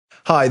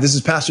Hi, this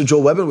is Pastor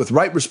Joel Webbon with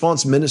Right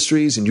Response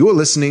Ministries, and you're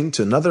listening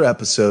to another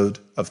episode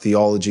of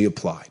Theology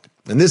Applied.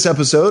 In this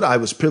episode, I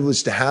was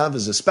privileged to have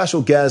as a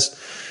special guest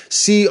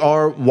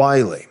C.R.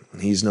 Wiley.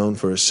 He's known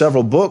for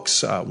several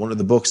books. One of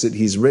the books that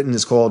he's written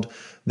is called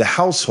The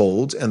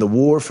Household and the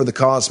War for the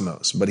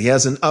Cosmos. But he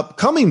has an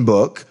upcoming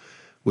book,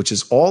 which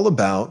is all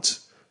about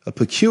a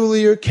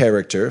peculiar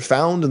character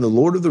found in the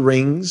Lord of the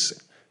Rings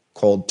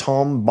called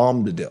Tom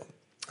Bombadil.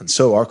 And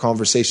so our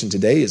conversation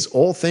today is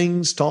all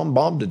things Tom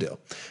Bombadil.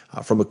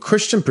 From a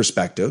Christian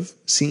perspective,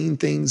 seeing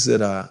things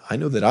that I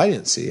know that I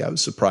didn't see. I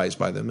was surprised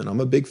by them, and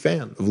I'm a big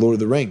fan of Lord of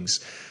the Rings.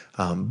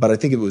 But I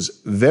think it was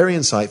very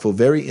insightful,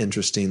 very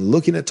interesting,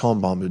 looking at Tom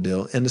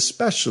Bombadil, and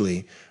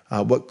especially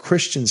what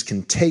Christians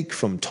can take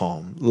from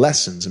Tom,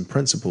 lessons and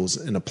principles,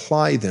 and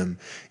apply them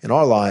in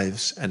our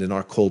lives and in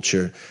our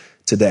culture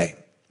today.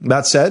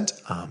 That said,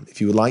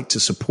 if you would like to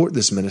support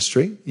this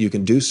ministry, you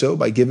can do so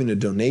by giving a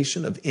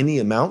donation of any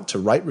amount to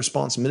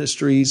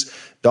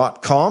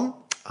rightresponseministries.com.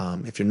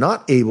 If you're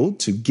not able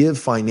to give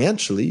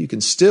financially, you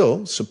can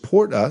still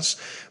support us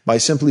by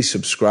simply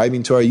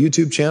subscribing to our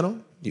YouTube channel.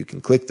 You can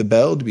click the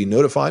bell to be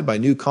notified by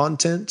new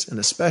content, and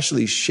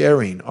especially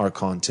sharing our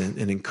content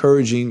and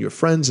encouraging your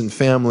friends and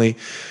family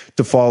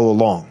to follow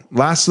along.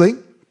 Lastly,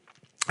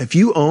 if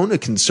you own a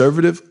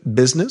conservative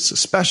business,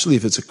 especially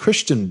if it's a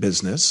Christian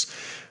business,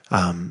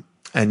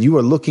 and you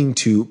are looking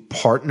to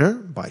partner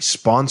by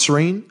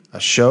sponsoring a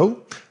show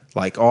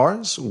like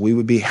ours, we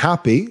would be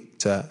happy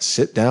to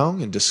sit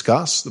down and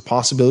discuss the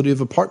possibility of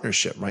a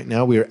partnership. Right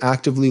now, we are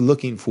actively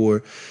looking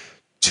for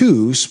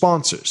 2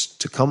 sponsors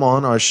to come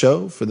on our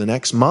show for the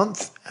next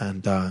month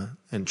and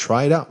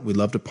try it out. We'd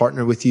love to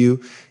partner with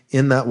you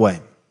in that way.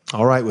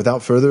 All right,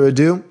 without further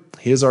ado,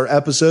 here's our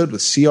episode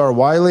with C.R.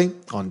 Wiley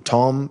on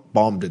Tom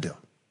Bombadil.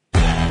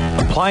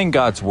 Applying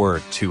God's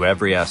Word to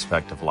every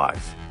aspect of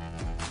life.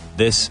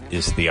 This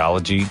is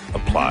Theology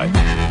Applied.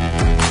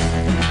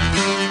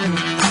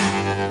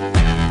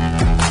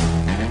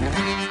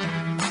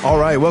 All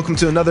right, welcome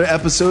to another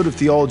episode of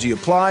Theology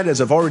Applied.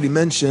 As I've already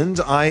mentioned,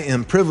 I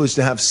am privileged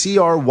to have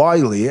C.R.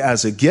 Wiley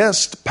as a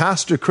guest.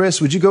 Pastor Chris,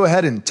 would you go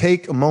ahead and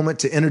take a moment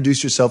to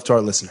introduce yourself to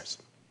our listeners?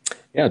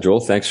 Yeah,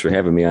 Joel, thanks for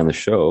having me on the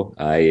show.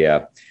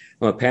 I'm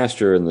a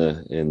pastor in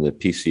the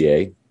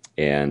PCA,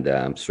 and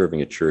I'm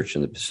serving a church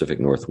in the Pacific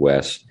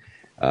Northwest,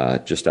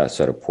 just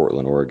outside of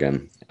Portland,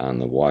 Oregon, on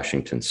the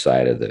Washington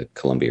side of the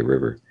Columbia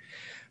River.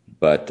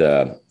 But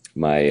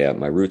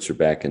my roots are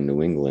back in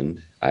New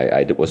England.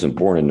 I wasn't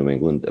born in New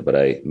England, but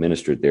I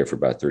ministered there for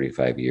about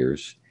 35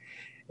 years,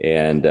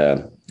 and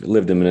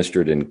lived and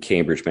ministered in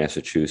Cambridge,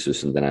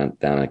 Massachusetts, and then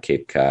down on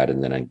Cape Cod,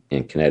 and then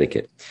in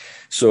Connecticut.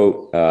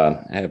 So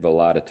I have a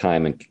lot of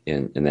time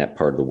in that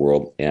part of the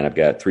world, and I've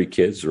got 3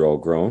 kids. They're all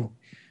grown,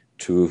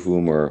 2 of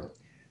whom are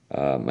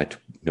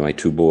my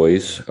 2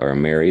 boys are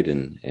married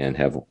and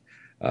have.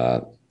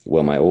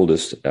 My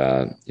oldest,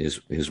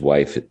 his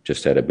wife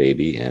just had a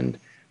baby, and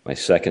my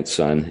second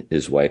son,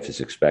 his wife is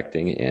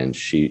expecting, and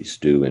she's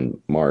due in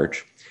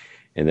March.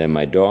 And then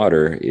my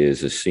daughter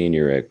is a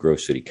senior at Grove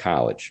City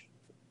College.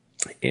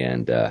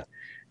 And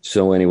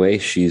so anyway,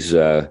 she's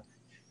a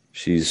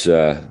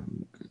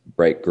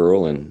bright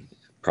girl, and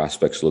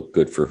prospects look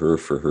good for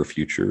her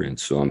future. And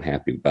so I'm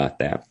happy about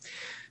that.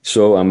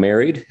 So I'm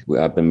married.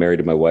 I've been married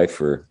to my wife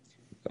for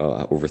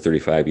over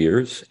 35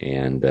 years.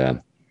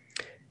 And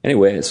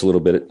anyway, it's a little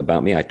bit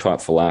about me. I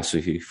taught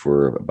philosophy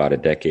for about a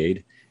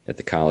decade at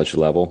the college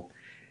level,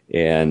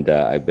 and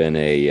I've been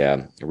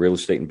a real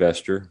estate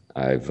investor.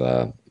 I've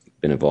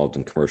been involved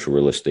in commercial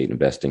real estate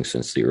investing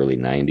since the early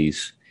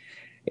 90s,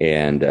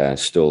 and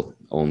still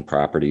own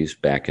properties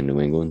back in New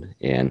England.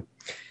 And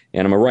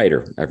I'm a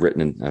writer. I've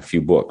written a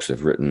few books. I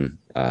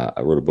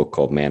wrote a book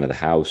called Man of the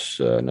House,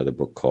 another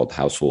book called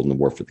Household and the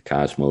War for the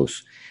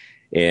Cosmos,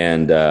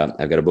 and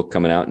I've got a book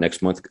coming out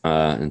next month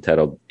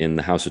entitled In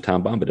the House of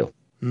Tom Bombadil.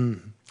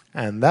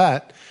 And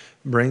that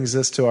brings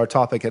us to our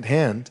topic at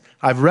hand.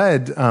 I've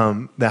read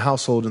The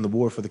Household and the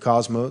War for the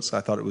Cosmos.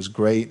 I thought it was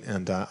great,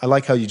 and I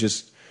like how you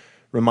just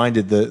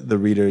reminded the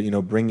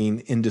reader, bringing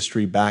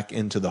industry back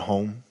into the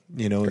home,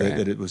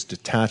 that it was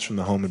detached from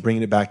the home and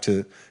bringing it back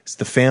to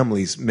the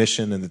family's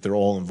mission, and that they're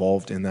all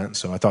involved in that. And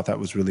so I thought that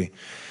was really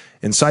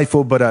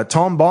insightful. But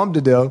Tom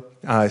Bombadil,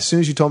 as soon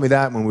as you told me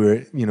that when we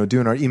were,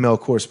 doing our email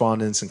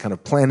correspondence and kind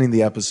of planning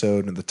the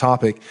episode and the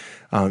topic,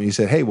 you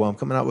said, "Hey, well, I'm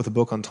coming out with a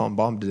book on Tom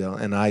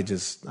Bombadil," and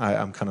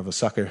I'm kind of a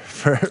sucker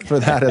for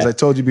that. As I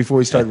told you before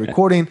we started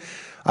recording,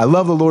 I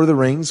love the Lord of the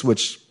Rings,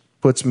 which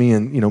puts me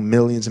in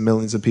millions and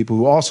millions of people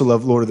who also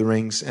love Lord of the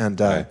Rings. And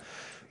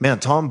man,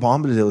 Tom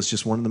Bombadil is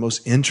just one of the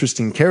most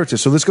interesting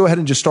characters. So let's go ahead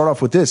and just start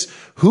off with this: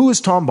 who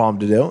is Tom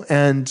Bombadil?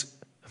 And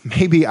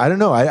maybe, I don't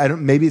know,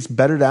 maybe it's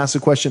better to ask the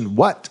question,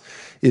 what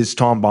is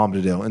Tom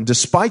Bombadil? And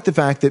despite the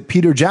fact that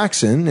Peter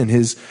Jackson and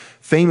his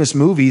famous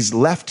movies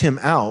left him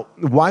out,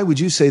 why would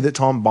you say that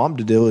Tom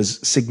Bombadil is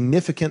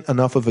significant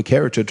enough of a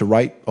character to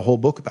write a whole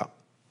book about?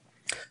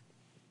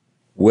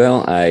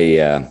 Well,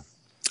 I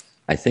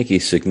think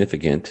he's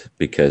significant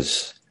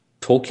because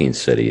Tolkien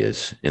said he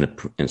is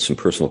in some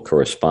personal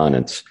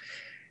correspondence.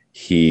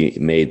 he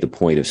made the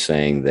point of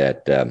saying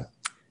that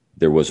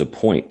there was a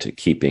point to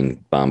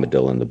keeping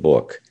Bombadil in the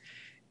book,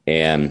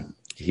 and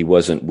he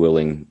wasn't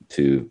willing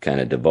to kind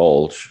of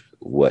divulge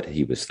what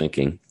he was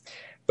thinking,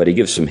 but he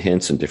gives some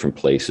hints in different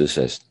places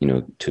as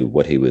to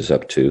what he was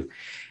up to.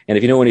 And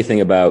if you know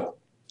anything about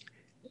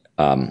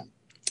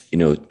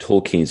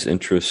Tolkien's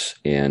interests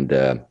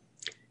and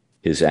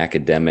his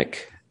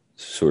academic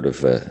sort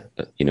of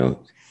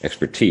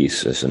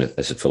expertise as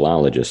a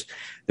philologist,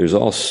 there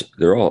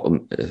are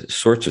all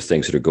sorts of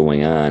things that are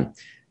going on,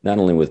 not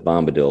only with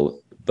Bombadil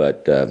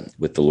but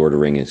with the Lord of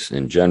the Rings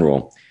in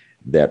general,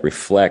 that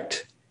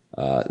reflect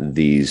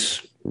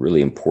these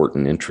really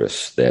important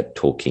interests that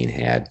Tolkien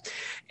had.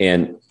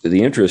 And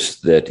the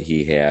interests that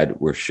he had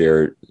were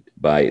shared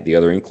by the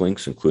other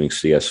Inklings, including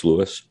C.S.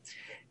 Lewis.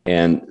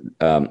 And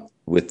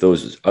with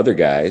those other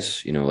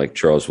guys, like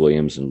Charles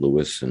Williams and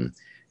Lewis and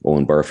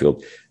Owen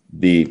Barfield,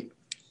 the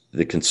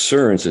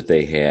concerns that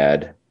they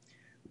had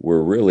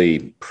were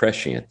really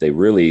prescient. They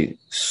really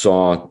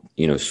saw,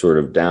 sort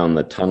of down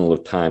the tunnel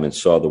of time and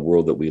saw the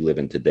world that we live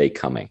in today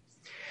coming.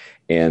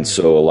 And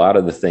so a lot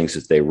of the things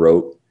that they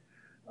wrote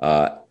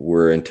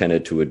were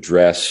intended to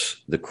address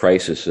the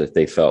crisis that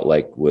they felt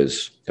like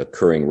was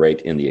occurring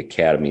right in the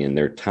academy in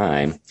their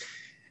time.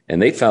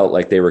 And they felt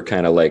like they were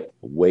kind of like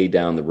way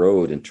down the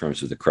road in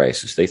terms of the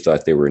crisis. They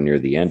thought they were near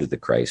the end of the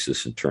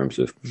crisis in terms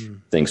of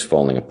things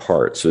falling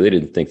apart. So they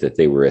didn't think that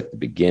they were at the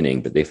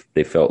beginning, but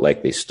they felt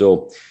like they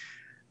still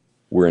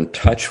were in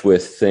touch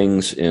with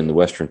things in the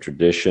Western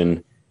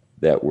tradition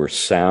that were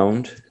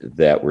sound,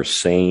 that were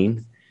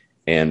sane,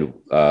 and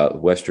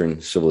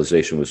Western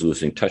civilization was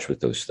losing touch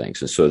with those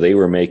things. And so they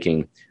were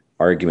making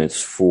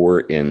arguments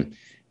for, in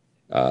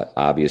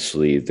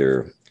obviously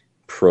their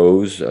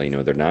prose, their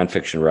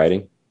nonfiction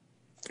writing,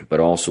 but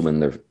also in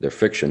their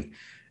fiction,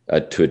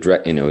 to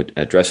address,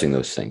 addressing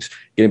those things.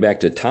 Getting back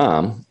to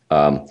Tom,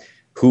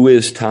 who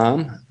is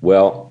Tom?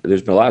 Well,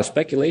 there's been a lot of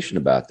speculation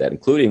about that,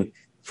 including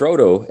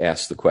Frodo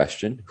asked the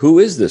question, "Who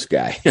is this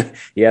guy?"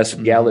 He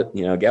asked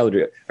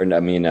Goldberry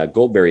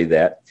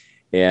that,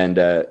 and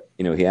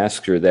he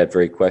asked her that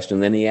very question.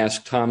 Then he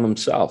asked Tom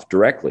himself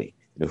directly,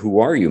 "Who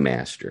are you,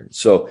 Master?"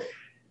 So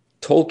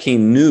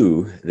Tolkien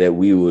knew that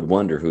we would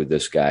wonder who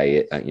this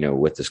guy,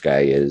 what this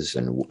guy is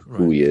and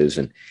who he is,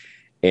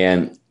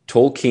 and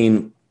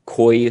Tolkien,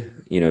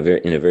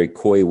 in a very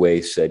coy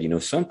way, said,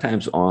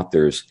 sometimes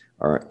authors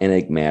are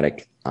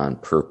enigmatic on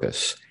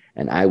purpose.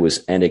 And I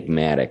was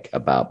enigmatic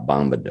about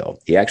Bombadil.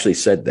 He actually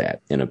said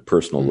that in a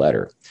personal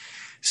letter.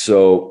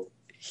 So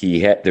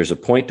there's a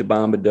point to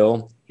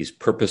Bombadil. He's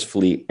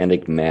purposefully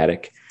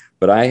enigmatic.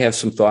 But I have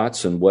some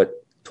thoughts on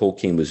what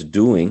Tolkien was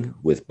doing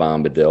with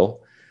Bombadil,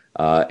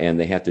 and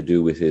they have to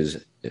do with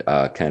his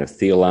kind of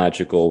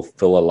theological,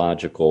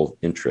 philological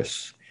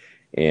interests.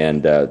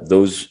 And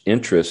those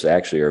interests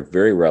actually are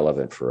very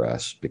relevant for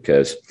us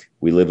because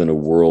we live in a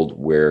world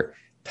where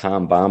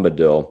Tom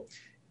Bombadil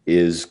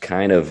is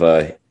kind of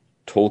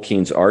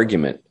Tolkien's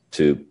argument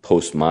to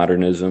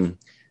postmodernism,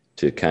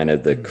 to kind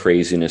of the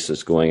craziness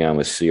that's going on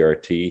with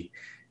CRT,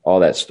 all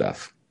that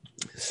stuff.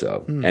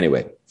 So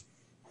anyway.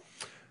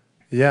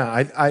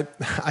 Yeah,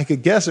 I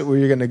could guess at where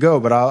you're going to go,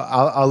 but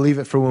I'll leave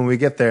it for when we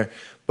get there.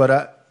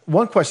 But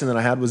one question that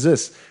I had was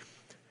this: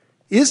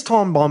 is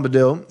Tom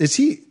Bombadil? Is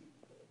he?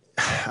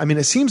 I mean,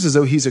 it seems as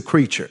though he's a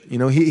creature.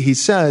 He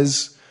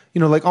says,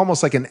 like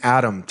almost like an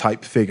Adam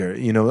type figure.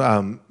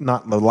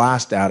 Not the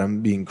last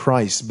Adam being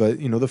Christ, but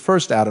the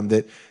first Adam,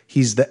 that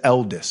he's the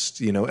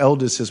eldest.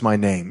 Eldest is my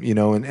name.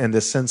 And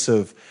the sense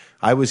of,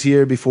 I was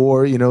here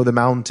before, the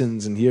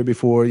mountains, and here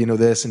before,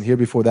 this, and here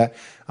before that.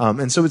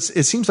 And so it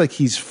seems like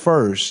he's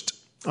first,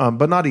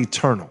 but not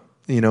eternal,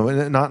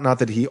 and not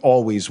that he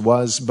always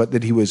was, but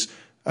that he was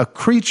a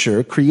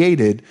creature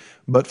created,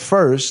 but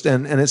first.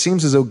 And it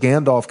seems as though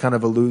Gandalf kind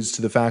of alludes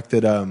to the fact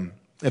that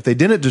if they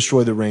didn't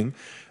destroy the ring,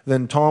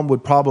 then Tom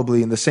would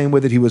probably, in the same way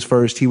that he was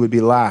first, he would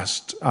be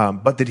last,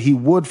 but that he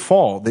would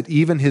fall, that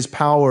even his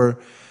power,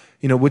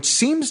 which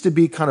seems to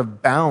be kind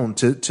of bound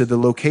to the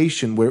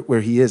location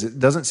where he is. It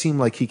doesn't seem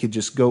like he could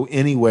just go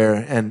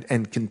anywhere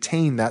and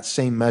contain that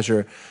same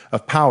measure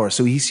of power.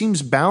 So he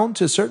seems bound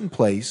to a certain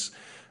place,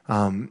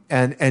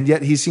 and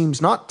yet he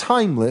seems not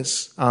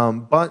timeless,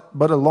 but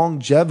a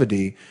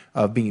longevity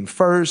of being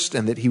first,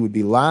 and that he would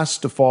be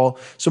last to fall.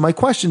 So my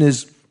question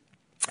is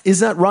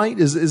that right?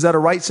 Is that a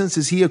right sense?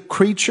 Is he a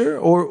creature,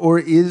 or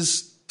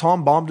is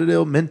Tom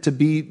Bombadil meant to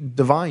be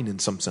divine in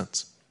some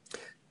sense?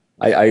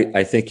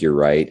 I think you're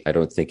right. I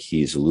don't think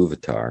he's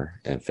Iluvatar.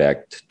 In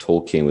fact,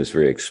 Tolkien was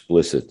very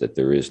explicit that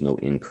there is no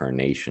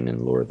incarnation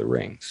in Lord of the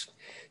Rings.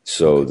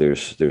 So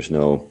there's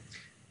no,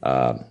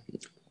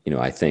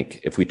 I think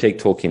if we take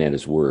Tolkien at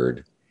his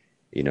word,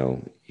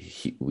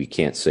 we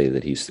can't say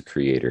that he's the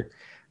creator.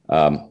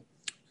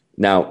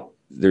 Now,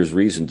 there's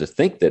reason to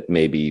think that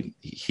maybe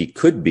he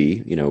could be,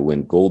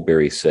 when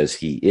Goldberry says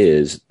he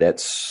is, that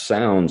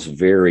sounds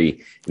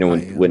very, when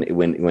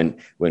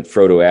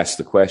Frodo asks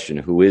the question,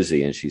 who is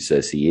he? And she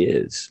says, he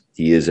is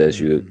as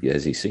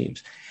he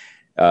seems.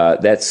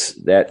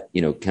 that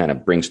kind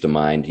of brings to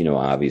mind,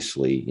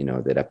 obviously,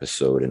 that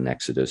episode in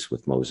Exodus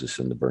with Moses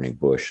and the burning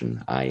bush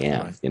and I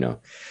am,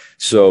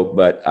 So,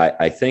 but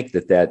I think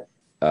that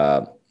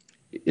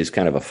is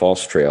kind of a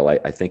false trail.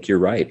 I think you're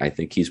right. I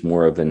think he's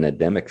more of an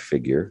Adamic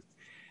figure,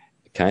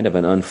 kind of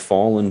an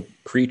unfallen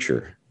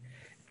creature.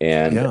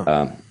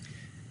 And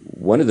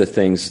one of the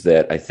things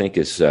that I think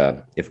is,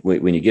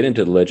 when you get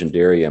into the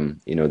legendarium,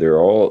 there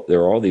are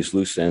all these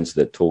loose ends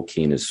that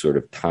Tolkien is sort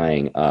of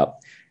tying up,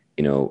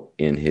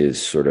 in his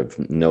sort of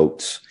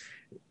notes.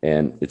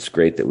 And it's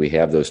great that we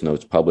have those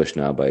notes published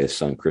now by his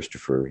son,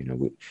 Christopher.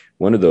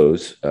 One of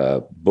those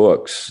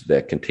books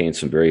that contains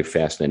some very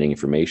fascinating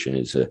information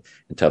is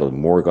entitled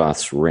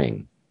Morgoth's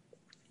Ring.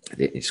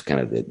 It's kind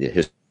of the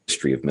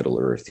history of Middle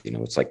Earth.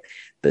 It's like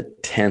the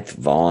 10th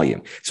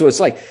volume. So it's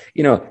like,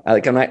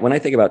 when I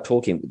think about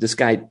Tolkien, this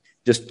guy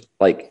just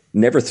like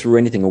never threw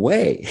anything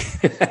away.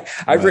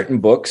 I've written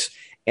books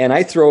and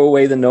I throw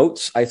away the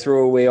notes. I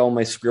throw away all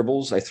my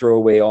scribbles. I throw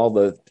away all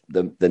the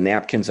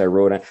napkins I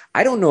wrote on.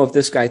 I don't know if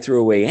this guy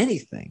threw away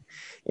anything.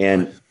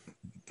 And,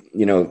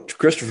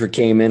 Christopher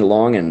came in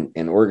along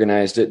and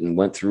organized it and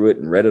went through it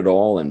and read it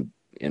all and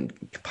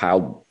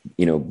compiled,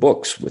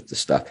 books with the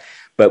stuff.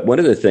 But one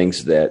of the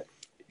things that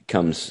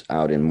comes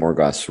out in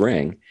Morgoth's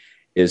Ring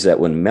is that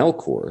when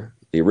Melkor,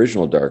 the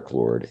original Dark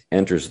Lord,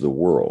 enters the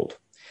world,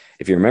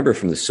 if you remember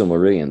from the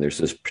Silmarillion, there's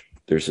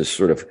this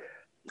sort of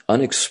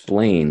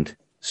unexplained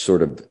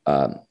sort of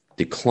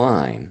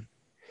decline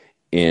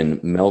in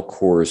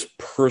Melkor's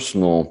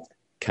personal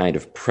kind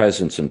of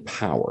presence and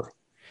power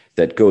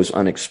that goes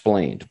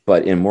unexplained.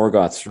 But in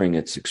Morgoth's Ring,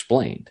 it's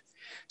explained.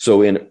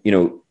 So in,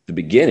 the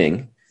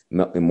beginning,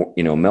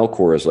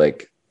 Melkor is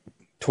like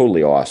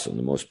totally awesome,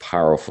 the most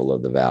powerful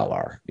of the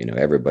Valar.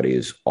 Everybody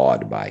is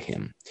awed by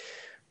him.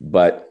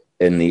 But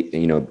in the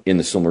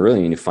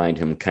Silmarillion, you find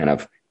him kind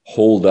of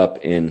holed up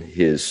in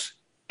his,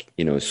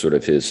 sort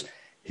of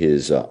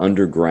his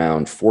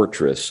underground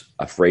fortress,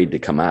 afraid to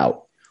come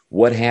out.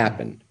 What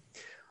happened?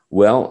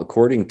 Well,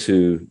 according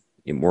to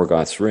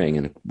Morgoth's Ring,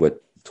 and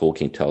what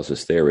Tolkien tells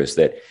us there, is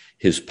that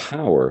his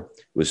power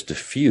was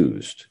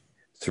diffused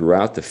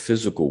throughout the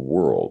physical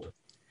world,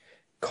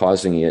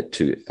 causing it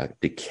to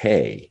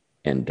decay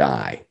and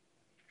die.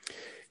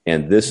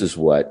 And this is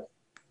what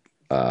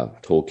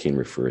Tolkien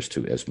refers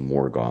to as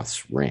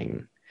Morgoth's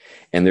Ring.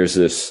 And there's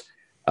this,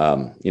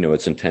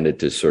 it's intended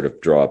to sort of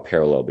draw a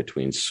parallel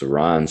between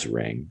Sauron's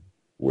ring,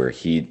 where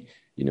he,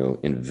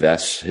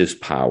 invests his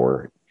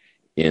power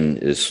in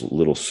this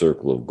little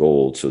circle of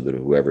gold so that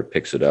whoever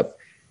picks it up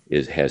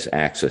has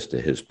access to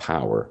his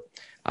power.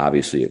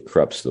 Obviously, it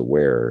corrupts the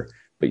wearer,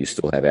 but you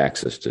still have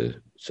access to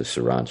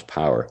Sauron's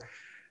power.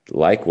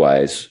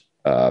 Likewise,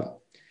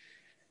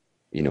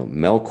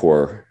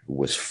 Melkor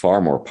was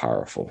far more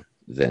powerful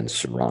than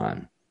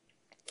Sauron.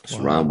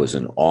 Sauron was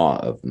in awe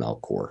of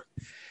Melkor.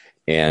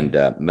 And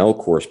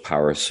Melkor's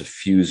power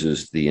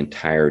suffuses the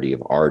entirety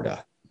of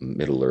Arda,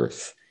 Middle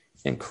Earth,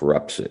 and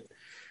corrupts it,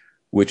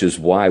 which is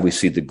why we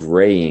see the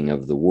graying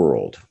of the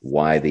world,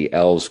 why the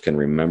elves can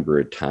remember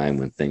a time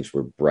when things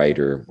were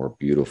brighter, more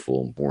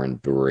beautiful, more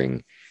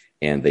enduring,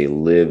 and they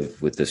live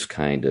with this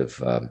kind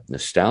of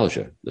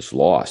nostalgia, this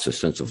loss, a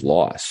sense of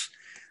loss.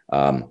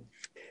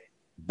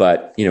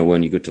 But,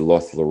 when you go to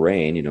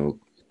Lothlorien,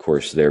 of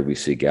course, there we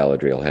see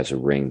Galadriel has a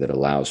ring that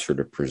allows her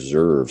to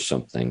preserve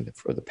something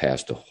for the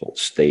past to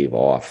stave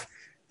off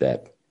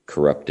that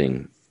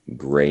corrupting,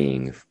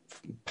 graying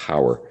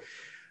power.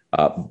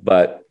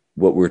 But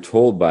what we're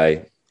told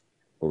by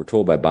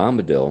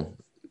Bombadil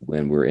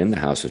when we're in the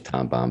house of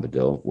Tom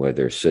Bombadil, where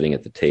they're sitting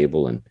at the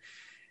table and,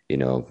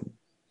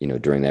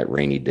 during that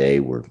rainy day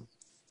where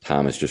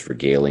Tom is just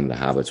regaling the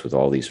hobbits with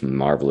all these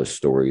marvelous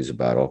stories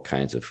about all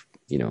kinds of,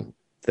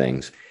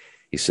 things.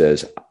 He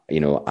says,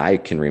 I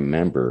can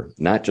remember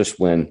not just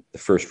when the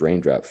first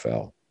raindrop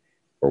fell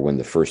or when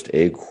the first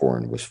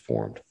acorn was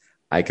formed.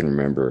 I can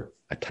remember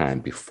a time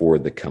before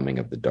the coming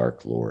of the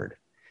Dark Lord.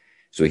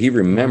 So he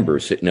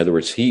remembers, in other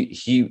words, he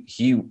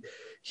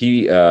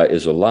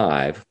is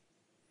alive,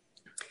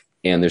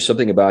 and there's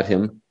something about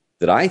him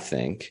that I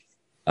think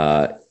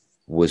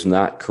was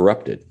not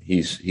corrupted.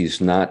 He's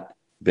not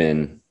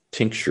been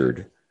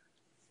tinctured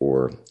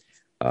or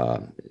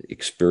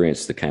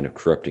experienced the kind of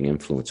corrupting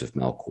influence of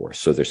Melkor.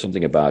 So there's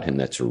something about him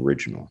that's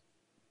original.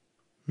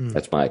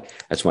 That's my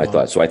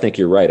thought. So I think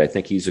you're right. I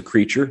think he's a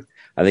creature.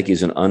 I think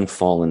he's an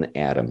unfallen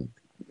Adam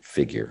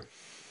figure.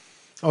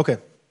 Okay.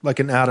 Like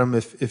an Adam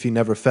if he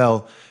never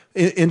fell.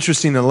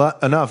 Interesting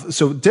enough.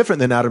 So different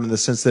than Adam in the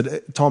sense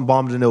that Tom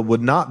Bombadil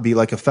would not be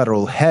like a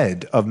federal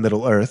head of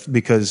Middle Earth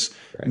because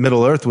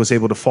Middle Earth was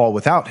able to fall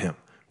without him.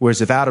 Whereas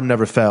if Adam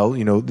never fell,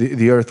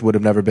 the earth would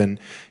have never been,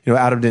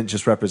 Adam didn't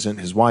just represent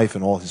his wife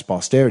and all his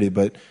posterity,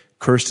 but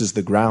cursed is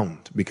the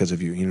ground because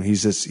of you.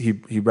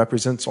 He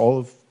represents all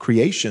of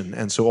creation.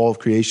 And so all of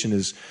creation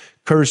is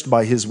cursed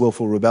by his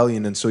willful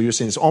rebellion. And so you're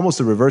saying it's almost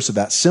the reverse of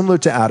that, similar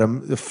to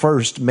Adam, the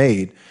first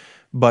made,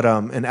 but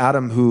an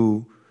Adam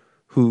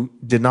who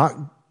did not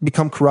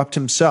become corrupt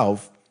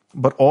himself,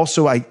 but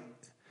also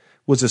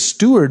was a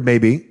steward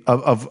maybe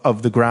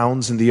of the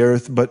grounds and the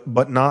earth,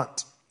 but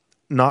not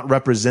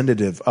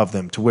representative of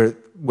them, to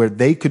where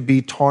they could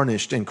be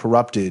tarnished and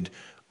corrupted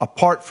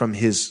apart from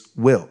his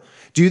will.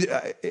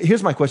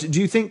 Here's my question.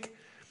 Do you think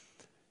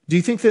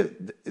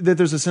that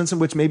there's a sense in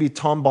which maybe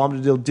Tom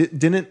Bombadil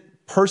didn't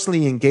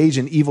personally engage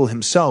in evil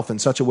himself in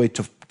such a way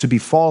to be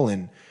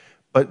fallen,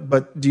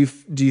 but do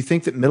you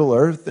think that Middle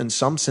Earth in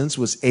some sense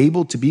was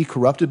able to be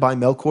corrupted by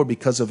Melkor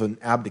because of an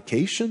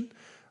abdication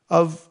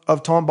of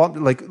Tom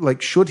Bombadil?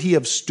 Like should he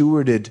have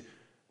stewarded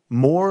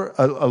more,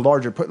 a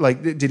larger,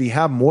 did he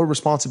have more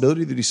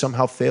responsibility that he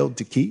somehow failed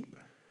to keep?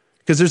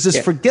 Because there's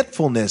this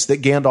forgetfulness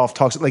that Gandalf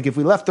talks. Like if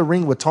we left the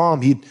ring with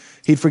Tom, he'd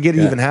forget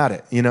he even had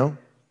it. You know?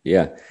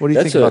 Yeah. What do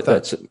you think about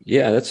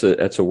that?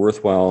 That's a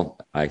worthwhile,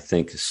 I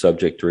think,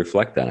 subject to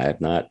reflect on. I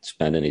have not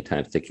spent any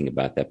time thinking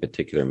about that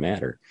particular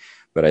matter,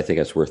 but I think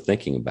that's worth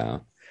thinking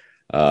about.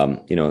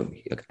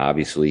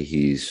 Obviously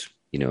he's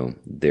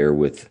there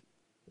with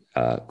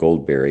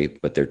Goldberry,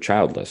 but they're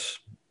childless.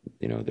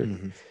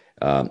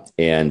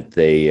 And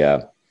they,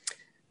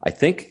 I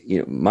think,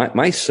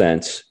 my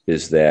sense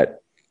is that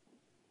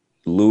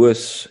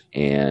Lewis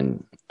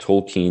and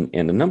Tolkien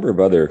and a number of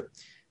other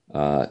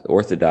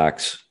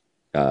Orthodox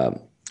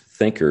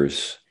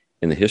thinkers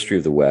in the history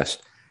of the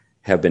West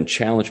have been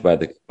challenged by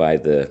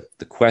the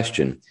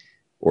question,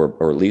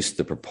 or at least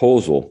the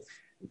proposal: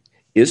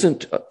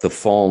 isn't the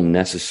fall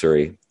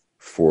necessary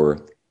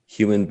for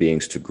human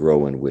beings to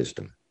grow in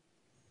wisdom?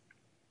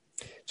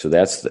 So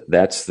that's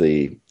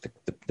the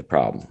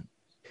problem,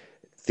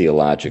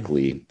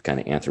 theologically, kind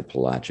of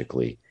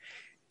anthropologically.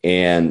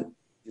 And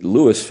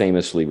Lewis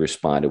famously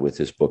responded with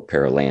his book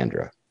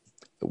Paralandra,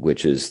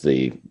 which is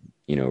the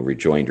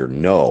rejoinder: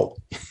 no,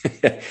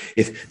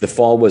 if the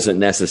fall wasn't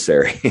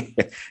necessary.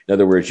 In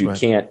other words, you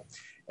can't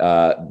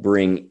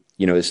bring.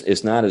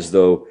 It's not as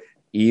though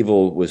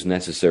evil was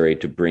necessary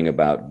to bring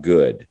about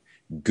good.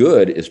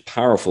 Good is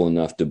powerful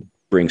enough to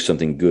bring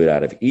something good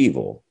out of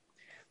evil,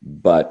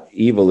 but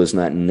evil is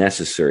not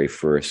necessary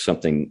for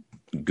something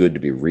good to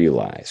be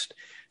realized.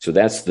 So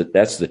that's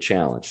the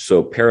challenge.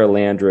 So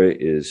Paralandra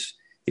is,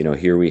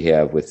 here we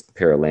have with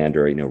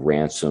Paralandra,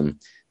 Ransom,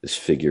 this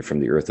figure from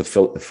the earth, a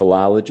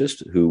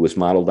philologist who was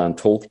modeled on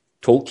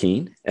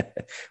Tolkien.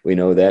 We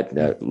know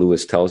that,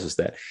 Lewis tells us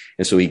that.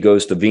 And so he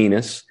goes to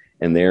Venus,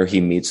 and there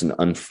he meets an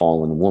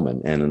unfallen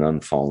woman and an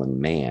unfallen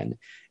man.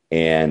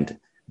 And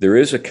there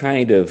is a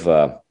kind of,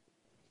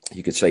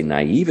 you could say,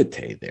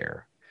 naivete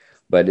there.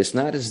 But it's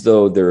not as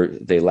though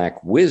they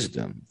lack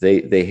wisdom.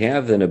 They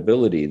have an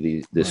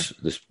ability.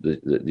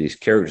 These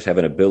characters have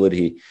an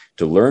ability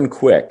to learn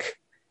quick,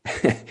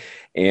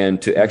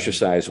 and to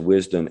exercise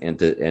wisdom, and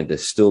to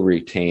still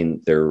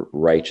retain their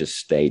righteous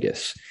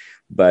status.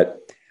 But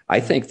I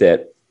think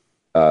that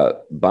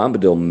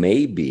Bombadil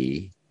may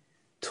be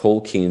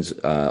Tolkien's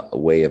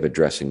way of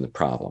addressing the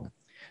problem.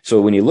 So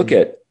when you look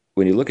at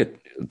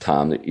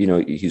Tom,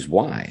 he's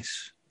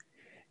wise,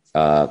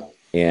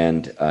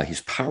 and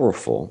he's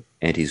powerful.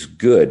 And he's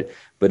good,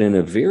 but in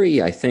a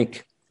very, I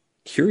think,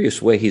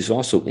 curious way, he's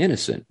also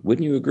innocent.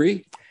 Wouldn't you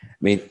agree? I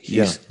mean,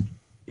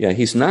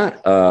 he's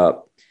not,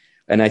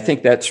 and I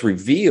think that's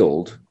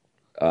revealed,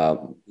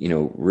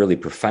 really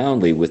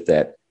profoundly with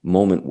that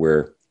moment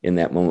where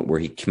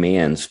he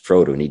commands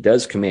Frodo, and he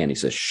does command. He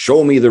says,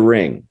 "Show me the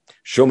ring.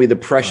 Show me the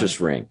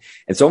precious ring."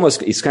 It's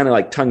almost, he's kind of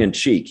like tongue in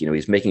cheek.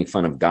 He's making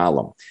fun of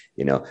Gollum.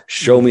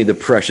 Show me the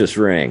precious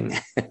ring.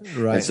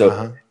 Right. And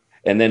so,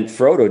 and then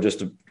Frodo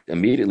just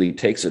immediately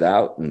takes it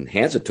out and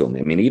hands it to him.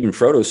 I mean, even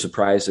Frodo's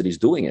surprised that he's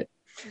doing it.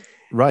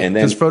 Right,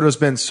 because Frodo's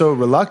been so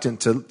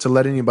reluctant to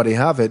let anybody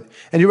have it.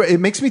 And you're right, it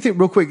makes me think,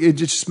 real quick, it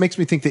just makes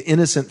me think the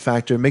innocent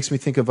factor. It makes me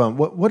think of,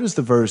 what is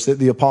the verse that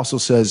the apostle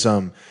says,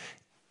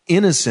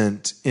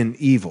 innocent in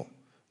evil?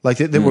 Like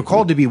that we're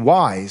called to be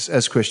wise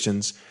as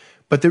Christians,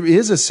 but there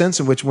is a sense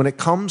in which when it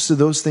comes to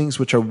those things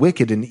which are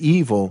wicked and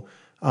evil,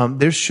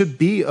 there should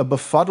be a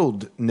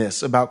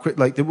befuddledness about,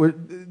 like that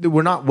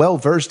we're not well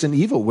versed in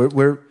evil.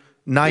 We're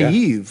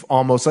naive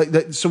almost, like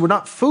that. So we're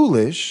not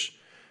foolish.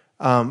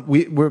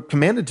 We're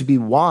commanded to be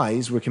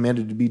wise. We're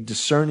commanded to be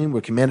discerning.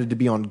 We're commanded to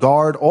be on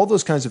guard, all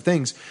those kinds of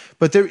things.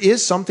 But there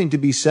is something to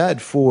be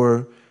said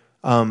for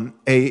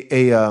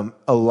a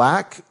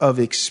lack of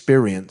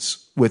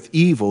experience with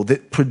evil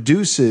that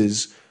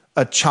produces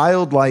a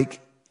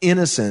childlike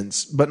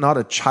innocence, but not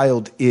a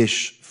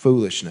childish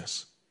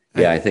foolishness.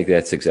 Yeah, I think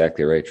that's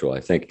exactly right, Joel. I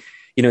think,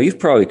 you've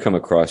probably come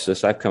across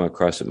this. I've come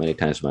across it many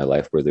times in my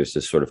life, where there's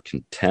this sort of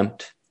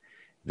contempt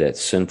that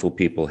sinful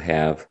people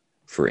have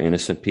for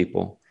innocent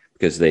people,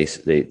 because they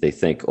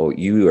think, oh,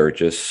 you are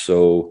just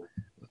so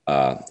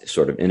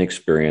sort of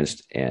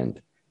inexperienced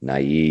and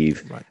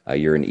naive. Right.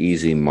 You're an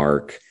easy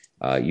mark.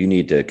 You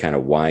need to kind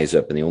of wise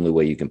up. And the only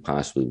way you can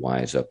possibly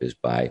wise up is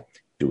by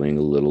doing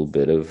a little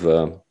bit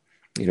of,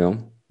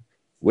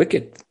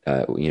 wicked,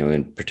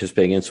 and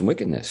participating in some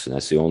wickedness. And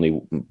that's the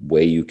only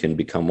way you can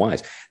become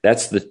wise.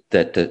 That's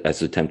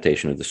the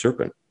temptation of the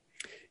serpent.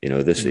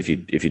 If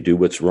you do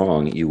what's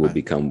wrong, you will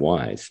become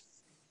wise.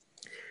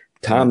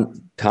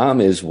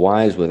 Tom is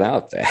wise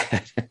without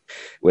that.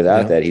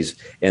 Without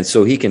that,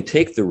 so he can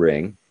take the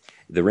ring.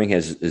 The ring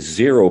has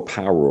zero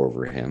power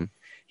over him.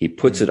 He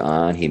puts it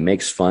on. He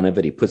makes fun of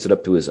it. He puts it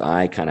up to his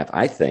eye, kind of,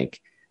 I think,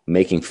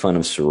 making fun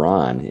of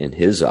Sauron in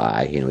his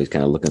eye. He's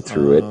kind of looking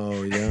through it.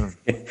 Oh, yeah.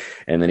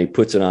 And then he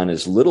puts it on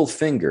his little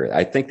finger.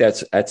 I think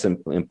that's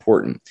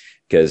important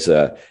because,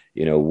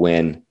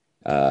 when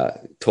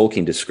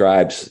Tolkien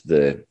describes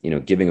the,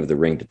 giving of the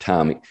ring to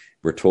Tom,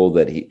 we're told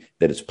that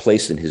it's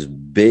placed in his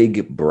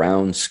big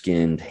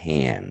brown-skinned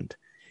hand,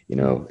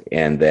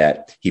 and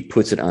that he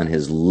puts it on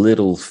his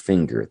little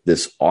finger,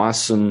 this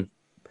awesome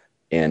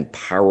and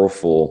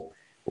powerful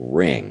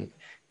ring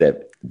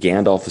that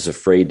Gandalf is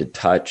afraid to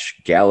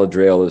touch,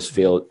 Galadriel is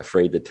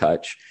afraid to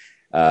touch,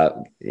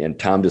 and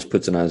Tom just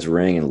puts it on his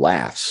ring and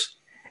laughs,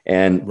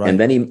 and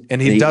then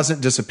he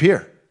doesn't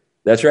disappear.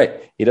 That's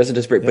right, he doesn't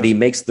disappear, but he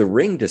makes the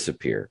ring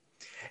disappear.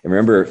 And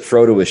remember,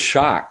 Frodo was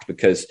shocked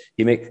because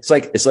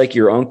it's like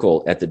your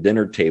uncle at the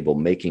dinner table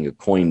making a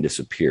coin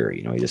disappear.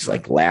 He's just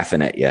like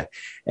laughing at you,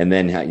 and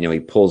then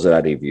he pulls it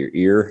out of your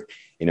ear.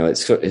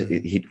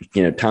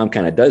 Tom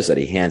kind of does that.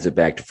 He hands it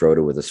back to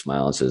Frodo with a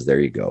smile and says,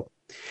 "There you go."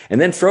 And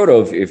then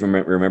Frodo, if you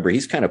remember,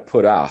 he's kind of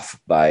put off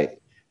by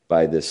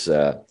this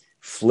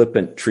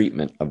flippant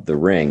treatment of the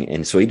ring,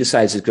 and so he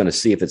decides he's going to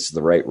see if it's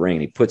the right ring.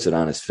 He puts it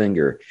on his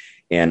finger,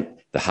 and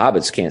the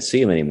hobbits can't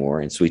see him anymore,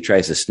 and so he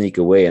tries to sneak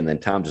away. And then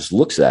Tom just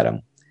looks at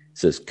him,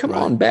 says, "Come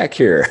on back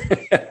here,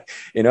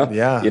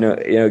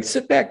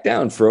 sit back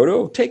down,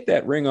 Frodo. Take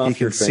that ring off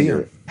your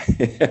finger."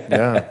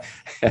 Yeah.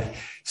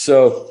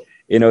 So.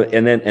 And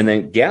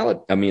then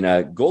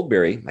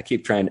Goldberry, I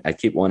keep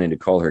wanting to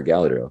call her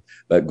Galadriel,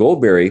 but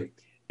Goldberry,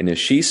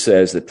 she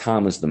says that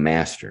Tom is the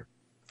master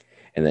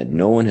and that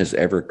no one has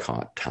ever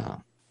caught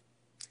Tom.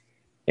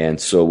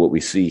 And so what we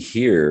see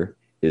here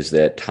is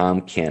that Tom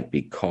can't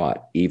be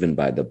caught even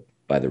by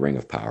the ring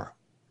of power.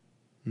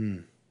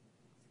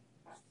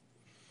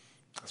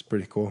 That's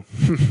pretty cool.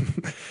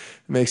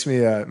 Makes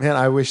me,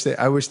 I wish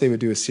they would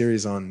do a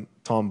series on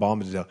Tom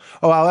Bombadil.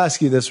 Oh, I'll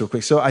ask you this real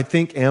quick. So I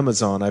think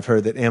I've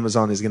heard that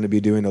Amazon is going to be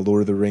doing a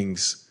Lord of the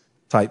Rings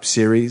type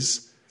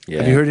series. Yeah.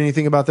 Have you heard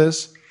anything about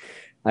this?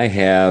 I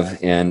have,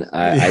 and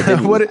I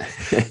didn't.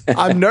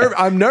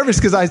 I'm nervous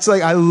because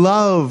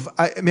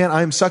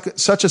I'm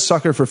such a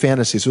sucker for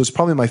fantasy. So it's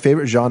probably my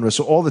favorite genre.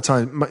 So all the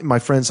time, my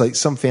friends, like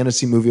some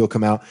fantasy movie will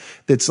come out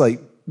that's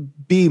like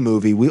B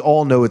movie. We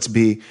all know it's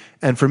B.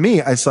 And for me,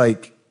 it's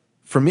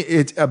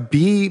a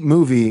B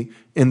movie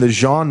in the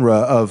genre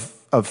of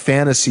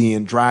fantasy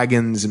and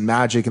dragons and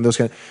magic and those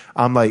kind of,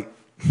 I'm like,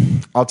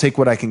 I'll take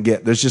what I can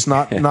get. There's just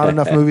not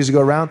enough movies to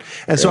go around.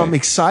 And so I'm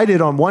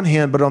excited on one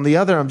hand, but on the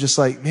other, I'm just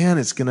like, man,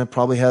 it's going to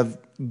probably have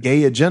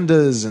gay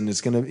agendas and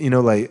it's going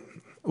to,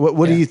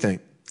 what do you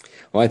think?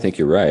 Well, I think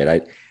you're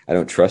right. I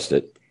don't trust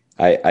it.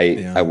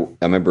 I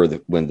remember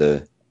when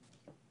the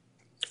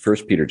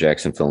first Peter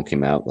Jackson film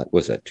came out, what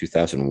was that,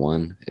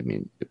 2001? I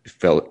mean, it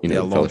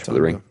Fellowship of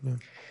the Ring. Yeah.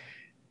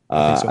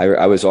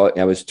 I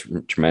was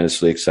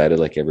tremendously excited,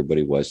 like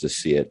everybody was, to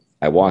see it.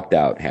 I walked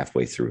out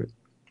halfway through it.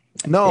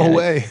 No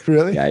way,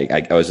 really? Yeah,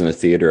 I was in the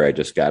theater. I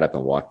just got up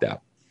and walked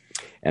out,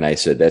 and I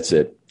said, "That's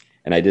it."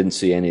 And I didn't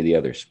see any of the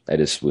others. I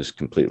just was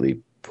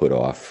completely put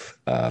off.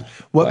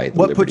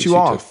 What put you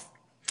off?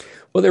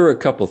 Well, there were a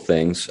couple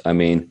things. I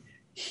mean,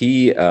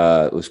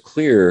 it was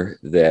clear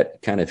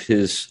that kind of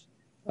his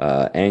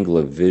angle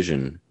of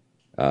vision,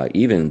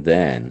 even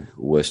then,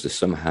 was to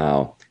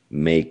somehow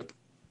make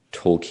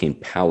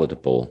Tolkien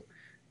palatable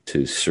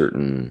to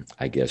certain,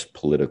 I guess,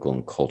 political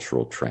and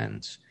cultural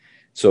trends.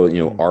 So,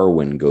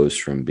 Arwen goes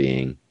from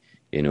being,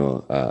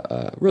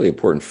 a really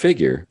important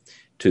figure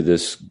to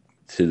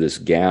this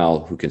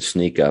gal who can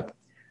sneak up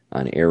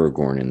on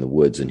Aragorn in the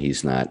woods, and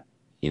he's not,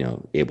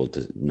 able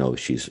to know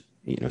she's,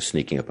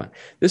 sneaking up on.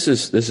 This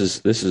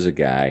is a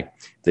guy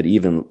that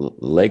even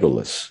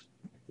Legolas,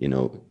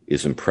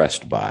 is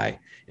impressed by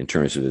in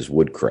terms of his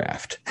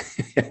woodcraft.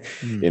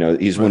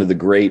 He's one of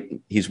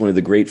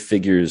the great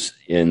figures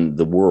in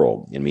the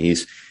world. I mean,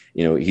 he's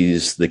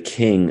the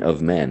king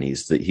of men.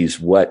 He's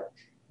what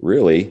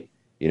really,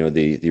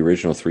 the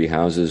original three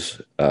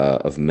houses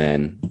of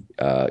men,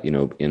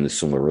 in the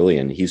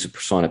Silmarillion. He's a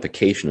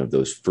personification of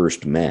those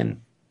first men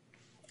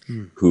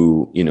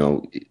who,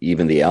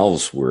 even the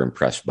elves were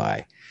impressed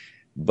by.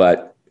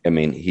 But I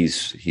mean,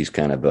 he's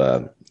kind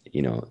of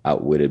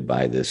outwitted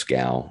by this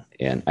gal,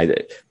 and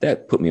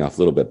that put me off a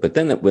little bit. But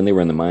then when they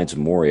were in the Mines of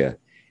Moria,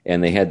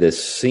 and they had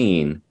this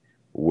scene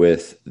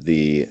with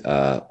the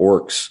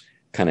orcs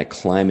kind of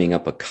climbing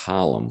up a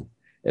column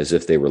as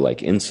if they were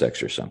like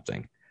insects or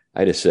something,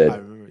 I just said,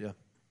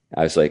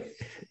 I was like,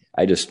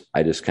 I just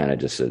kind of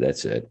just said,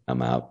 that's it,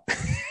 I'm out,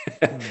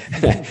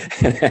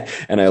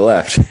 and I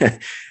left.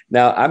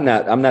 Now I'm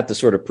not the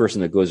sort of person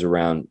that goes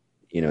around,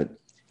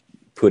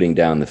 putting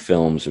down the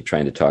films or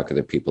trying to talk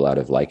other people out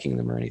of liking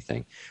them or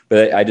anything.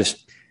 But I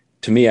just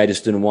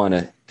didn't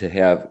want to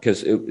have,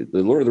 because the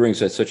Lord of the Rings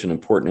had such an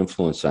important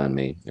influence on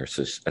me, or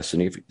a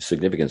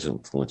significant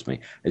influence on me.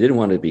 I didn't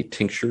want to be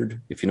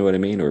tinctured, if you know what I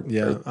mean, or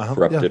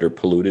corrupted or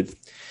polluted.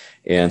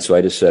 And so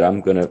I just said,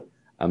 I'm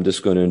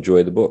just going to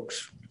enjoy the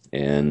books.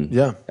 And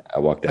I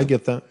walked out. I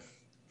get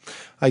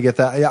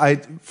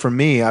that. For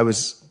me, I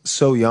was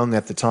so young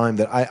at the time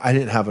that I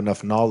didn't have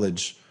enough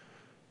knowledge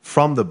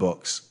from the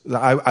books.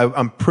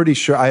 I'm pretty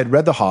sure I had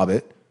read The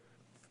Hobbit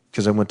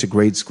because I went to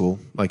grade school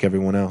like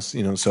everyone else,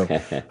 so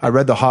I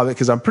read The Hobbit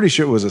because I'm pretty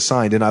sure it was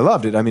assigned and I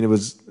loved it. I mean, it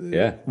was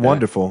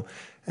wonderful.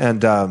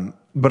 And,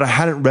 but I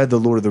hadn't read The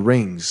Lord of the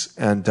Rings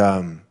and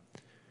so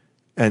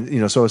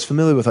I was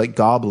familiar with like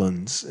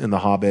goblins in The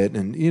Hobbit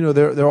and,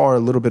 there are a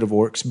little bit of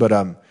orcs,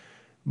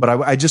 but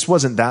I just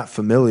wasn't that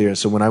familiar.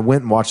 So when I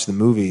went and watched the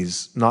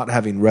movies, not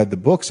having read the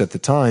books at the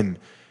time,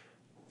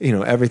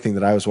 everything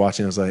that I was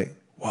watching, I was like,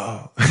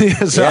 whoa.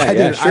 So I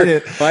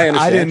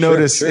didn't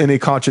notice any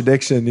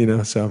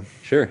contradiction, so.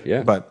 Sure,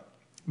 yeah. But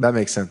that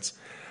makes sense.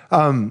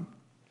 All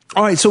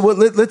right, so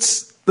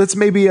let's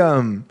maybe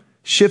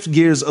shift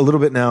gears a little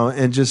bit now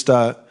and just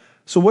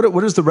so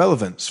what is the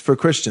relevance for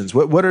Christians?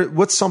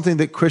 What's something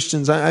that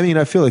Christians, I mean,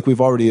 I feel like we've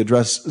already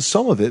addressed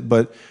some of it,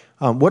 but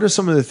what are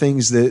some of the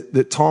things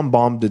that Tom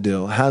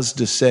Bombadil has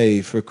to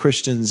say for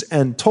Christians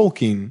and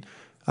Tolkien?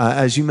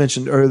 As you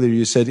mentioned earlier,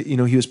 you said,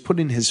 he was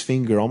putting his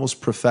finger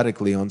almost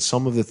prophetically on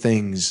some of the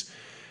things,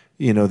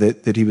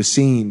 that he was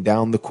seeing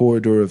down the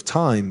corridor of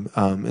time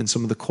and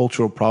some of the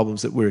cultural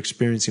problems that we're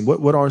experiencing.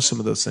 What are some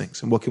of those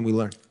things and what can we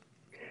learn?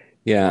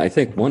 Yeah, I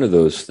think one of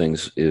those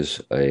things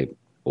is a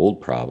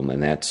old problem,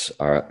 and that's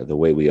the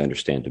way we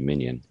understand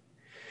dominion.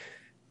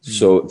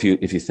 So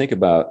if you think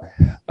about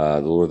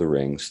The Lord of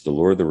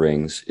the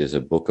Rings is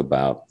a book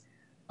about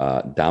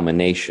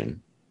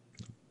domination,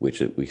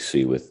 which we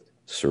see with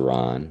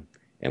Sauron,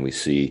 and we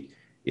see,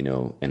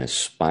 an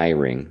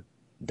aspiring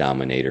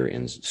dominator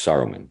in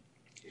Saruman.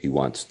 He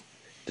wants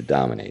to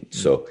dominate.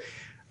 So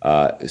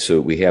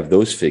we have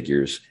those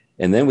figures,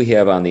 and then we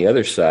have on the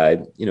other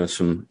side,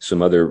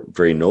 some other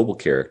very noble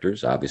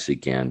characters, obviously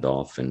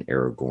Gandalf and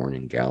Aragorn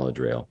and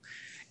Galadriel.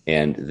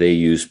 And they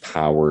use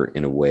power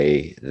in a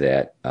way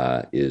that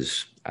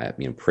is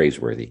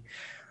praiseworthy.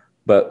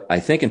 But I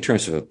think in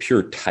terms of a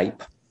pure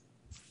type,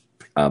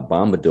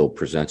 Bombadil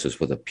presents us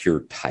with a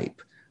pure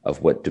type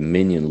of what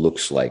dominion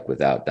looks like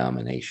without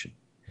domination.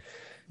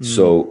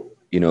 So,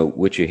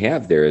 what you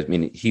have there is,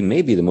 he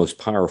may be the most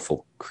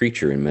powerful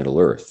creature in Middle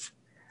Earth.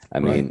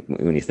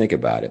 When you think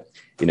about it,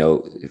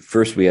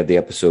 first we had the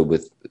episode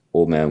with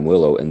Old Man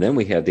Willow, and then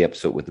we had the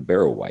episode with the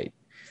Barrow Wight.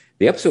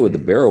 The episode with the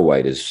Barrow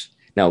Wight is,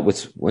 now,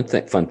 what's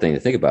fun thing to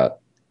think about,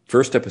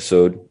 first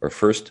episode or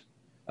first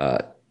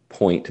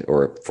point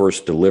or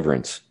first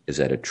deliverance is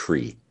at a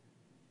tree.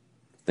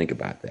 Think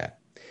about that.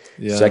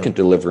 Yeah. Second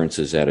deliverance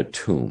is at a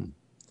tomb.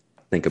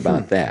 Think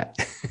about that.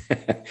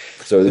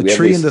 So the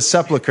tree and the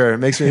sepulcher, it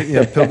makes me,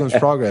 Pilgrim's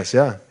Progress,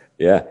 yeah.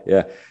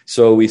 Yeah.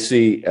 So we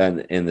see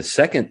in the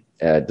second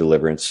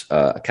deliverance,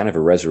 kind of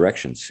a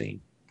resurrection scene.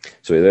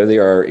 So there they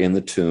are in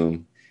the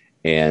tomb,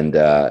 and,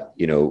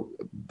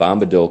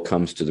 Bombadil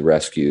comes to the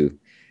rescue.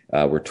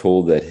 We're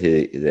told that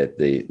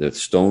the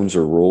stones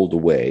are rolled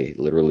away.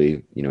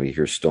 Literally, you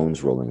hear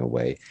stones rolling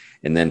away.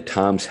 And then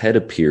Tom's head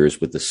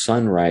appears with the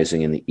sun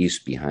rising in the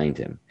east behind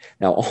him.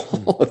 Now,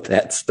 all of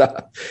that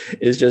stuff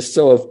is just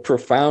so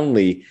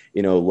profoundly,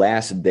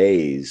 last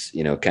days,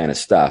 kind of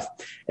stuff.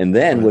 And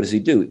then what does he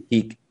do?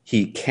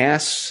 He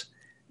casts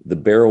the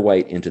Barrow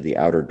Wight into the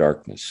outer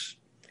darkness.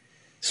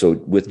 So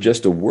with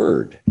just a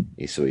word,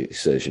 he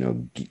says,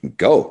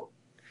 go.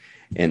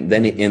 And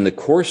then in the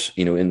course,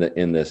 in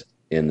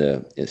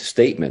the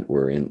statement,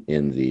 where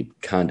in the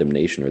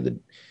condemnation or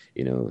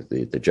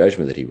the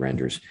judgment that he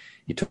renders,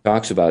 he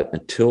talks about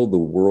until the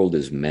world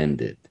is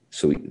mended.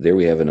 So there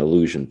we have an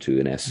allusion to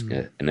an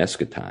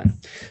eschaton.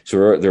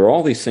 So there are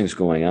all these things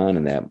going on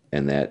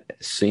in that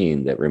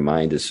scene that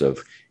remind us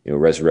of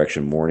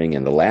resurrection morning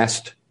and the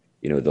last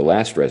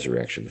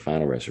resurrection, the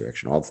final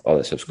resurrection. All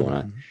that stuff's going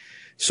on.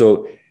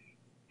 So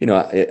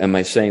am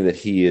I saying that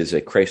he is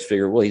a Christ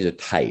figure? Well, he's a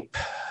type.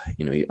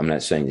 I'm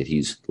not saying that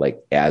he's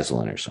like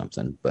Aslan or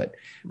something, but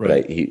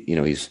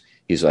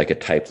he's like a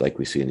type like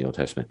we see in the Old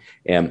Testament.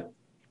 And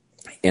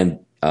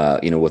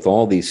with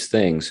all these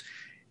things,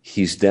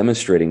 he's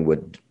demonstrating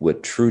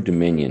what true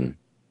dominion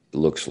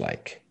looks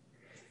like.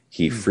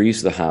 He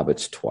frees the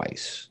hobbits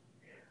twice.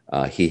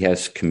 He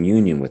has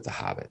communion with the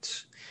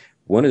hobbits.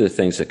 One of the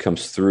things that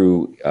comes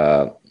through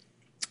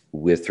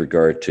with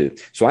regard to,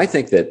 so I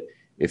think that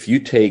if you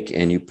take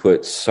and you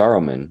put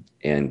Saruman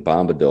and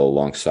Bombadil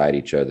alongside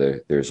each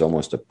other, there's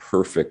almost a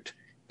perfect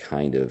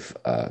kind of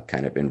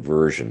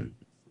inversion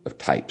of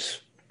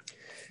types.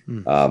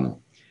 Saruman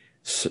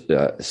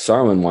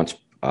wants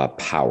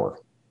power,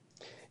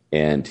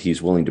 and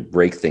he's willing to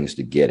break things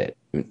to get it.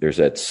 There's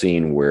that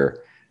scene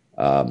where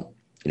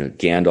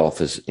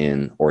Gandalf is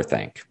in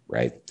Orthanc,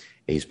 right?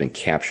 He's been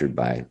captured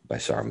by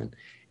Saruman.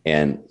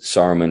 And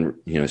Saruman,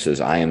 says,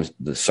 I am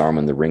the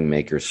Saruman, the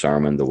ringmaker,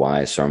 Saruman, the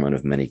wise, Saruman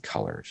of many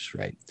colors,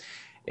 right?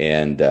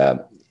 And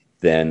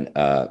then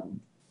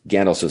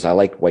Gandalf says, I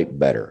like white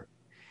better.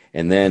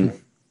 And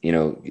then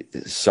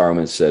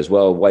Saruman says,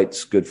 well,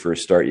 white's good for a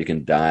start. You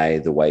can dye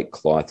the white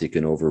cloth. You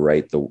can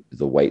overwrite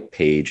the white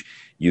page.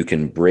 You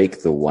can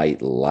break the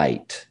white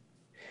light.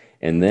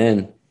 And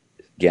then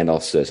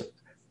Gandalf says,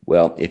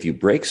 well, if you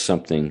break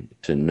something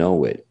to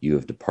know it, you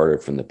have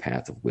departed from the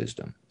path of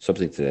wisdom,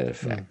 something to that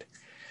effect.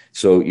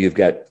 So you've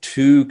got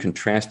two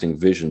contrasting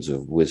visions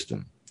of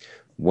wisdom.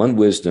 One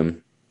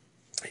wisdom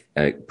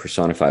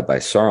personified by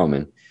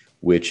Saruman,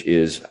 which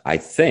is, I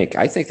think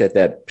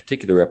that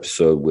particular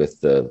episode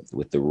with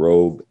the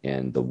robe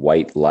and the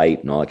white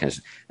light and all that kind of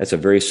stuff, that's a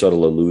very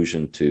subtle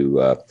allusion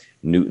to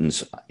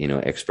Newton's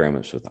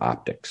experiments with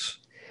optics,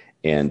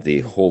 and the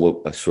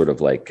whole sort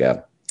of like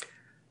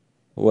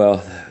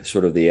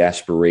sort of the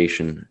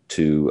aspiration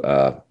to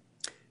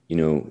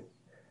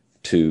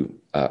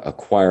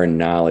acquire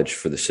knowledge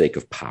for the sake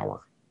of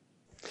power.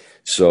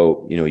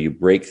 So you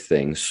break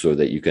things so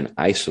that you can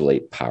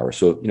isolate power.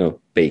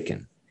 So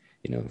Bacon.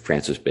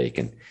 Francis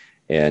Bacon,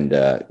 and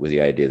with the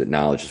idea that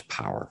knowledge is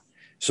power.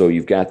 So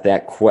you've got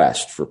that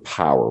quest for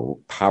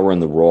power in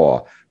the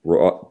raw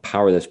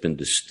power that's been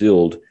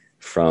distilled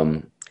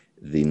from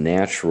the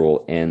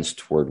natural ends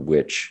toward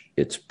which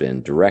it's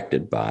been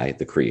directed by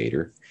the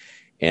Creator.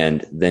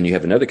 And then you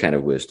have another kind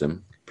of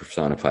wisdom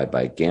personified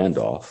by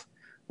Gandalf,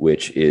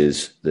 which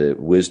is the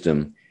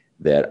wisdom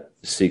that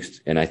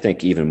seeks, and I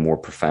think even more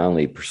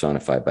profoundly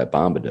personified by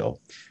Bombadil,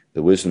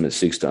 the wisdom that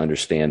seeks to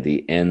understand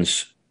the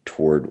ends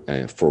toward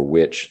for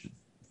which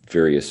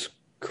various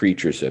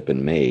creatures have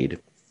been made,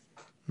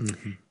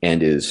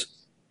 and is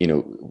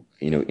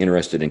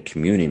interested in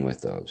communing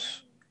with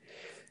those.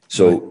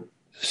 So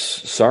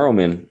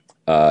Saruman,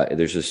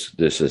 there's this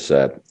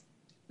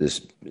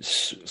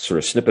sort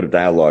of snippet of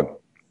dialogue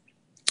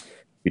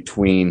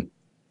between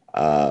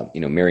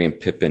Merry and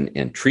Pippin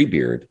and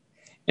Treebeard,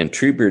 and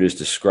Treebeard is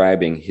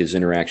describing his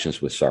interactions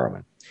with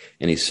Saruman,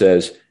 and he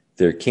says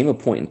there came a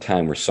point in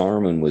time where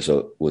Saruman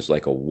was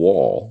like a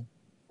wall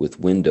with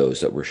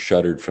windows that were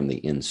shuttered from the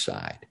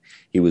inside.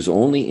 He was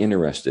only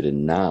interested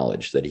in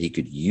knowledge that he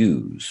could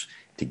use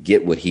to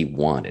get what he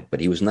wanted, but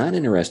he was not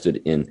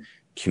interested in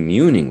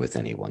communing with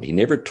anyone. He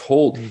never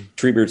told,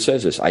 Treebeard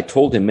says this, I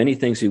told him many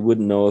things he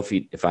wouldn't know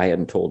if I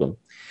hadn't told him,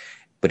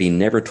 but he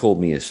never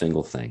told me a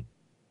single thing.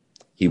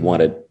 He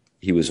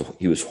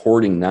was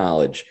hoarding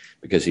knowledge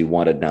because he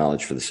wanted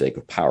knowledge for the sake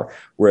of power.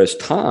 Whereas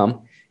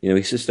Tom,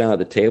 he sits down at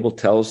the table,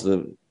 tells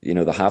the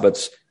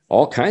hobbits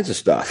all kinds of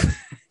stuff.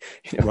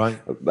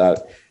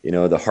 About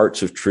the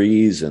hearts of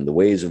trees and the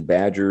ways of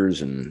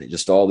badgers and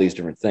just all these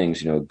different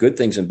things, good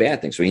things and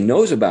bad things. So he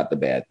knows about the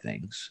bad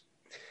things,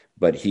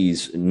 but he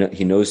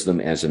knows them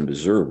as an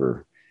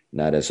observer,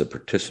 not as a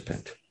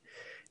participant.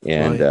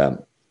 And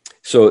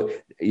so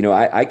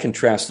I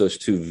contrast those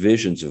two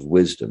visions of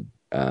wisdom,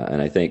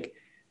 and I think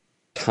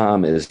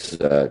Tom is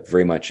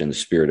very much in the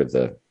spirit of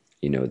the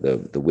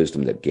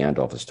wisdom that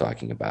Gandalf is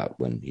talking about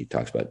when he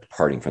talks about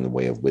departing from the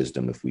way of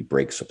wisdom if we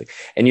break something.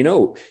 And that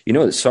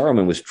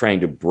Saruman was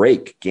trying to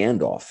break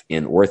Gandalf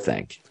in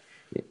Orthanc.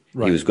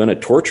 Right. He was going to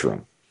torture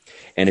him.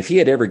 And if he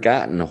had ever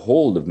gotten a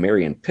hold of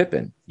Merry and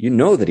Pippin,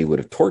 that he would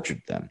have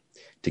tortured them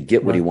to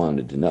get what he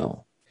wanted to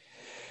know.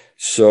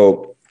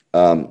 So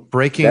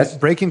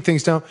breaking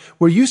things down.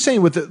 Were you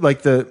saying with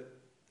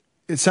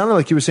it sounded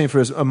like you were saying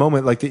for a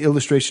moment, like the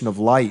illustration of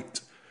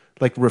light,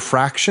 like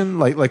refraction,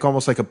 like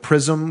almost like a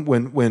prism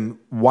when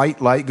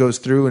white light goes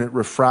through and it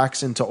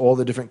refracts into all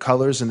the different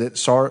colors, and that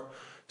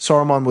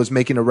Saruman was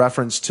making a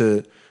reference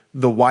to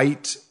the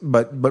white,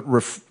 but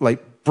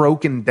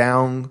broken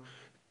down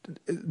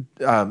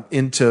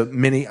into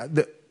many,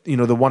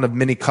 the one of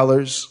many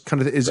colors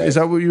kind of, is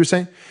that what you were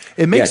saying?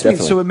 It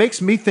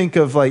makes me think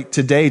of like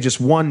today, just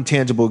one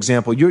tangible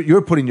example.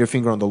 You're putting your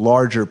finger on the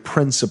larger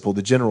principle,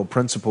 the general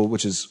principle,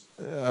 which is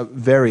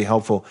very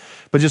helpful.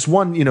 But just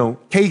one,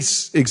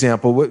 case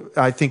example,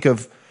 I think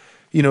of,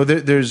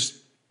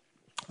 there's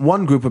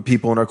one group of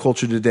people in our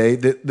culture today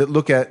that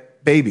look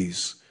at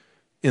babies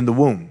in the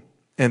womb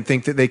and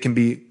think that they can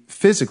be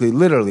physically,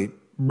 literally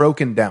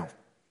broken down,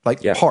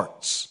 like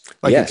parts,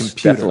 like a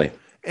computer, definitely.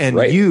 And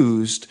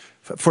used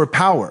for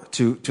power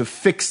to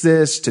fix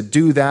this, to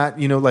do that.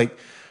 Like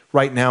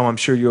right now, I'm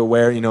sure you're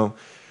aware,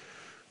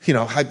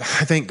 I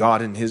thank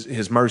God in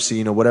his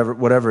mercy,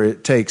 whatever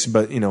it takes.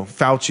 But,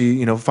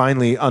 Fauci,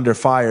 finally under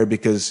fire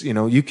because,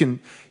 you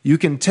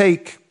can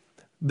take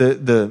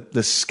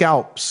the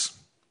scalps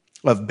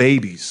of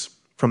babies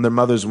from their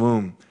mother's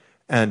womb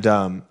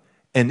and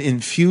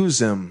infuse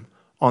them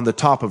on the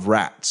top of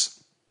rats.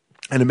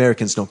 And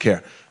Americans don't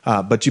care.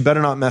 But you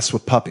better not mess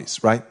with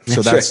puppies, right?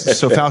 So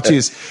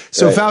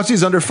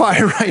Fauci's under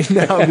fire right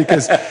now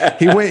because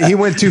he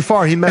went too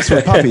far. He messed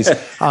with puppies.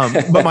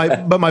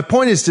 But my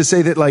point is to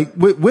say that like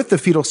with the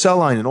fetal cell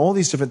line and all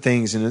these different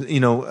things, and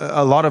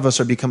a lot of us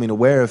are becoming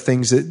aware of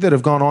things that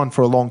have gone on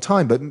for a long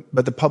time,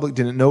 but the public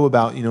didn't know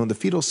about, the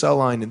fetal cell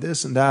line and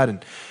this and that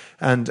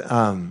and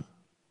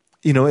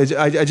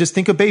I just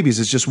think of babies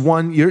as just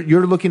one.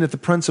 You're looking at the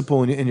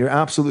principle, and you're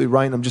absolutely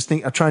right. And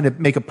I'm trying to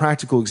make a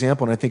practical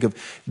example, and I think of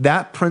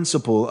that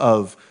principle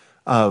of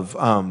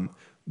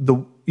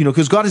the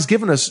because God has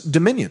given us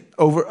dominion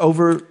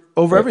over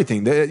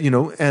everything,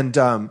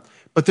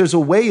 but there's a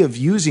way of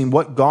using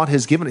what God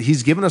has given.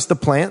 He's given us the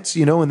plants,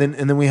 and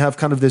then we have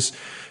kind of this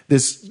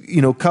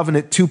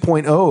covenant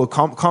 2.0, a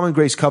common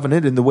grace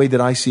covenant, in the way that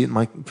I see it in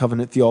my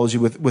covenant theology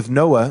with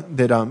Noah,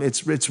 that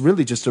it's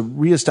really just a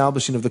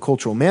reestablishing of the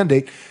cultural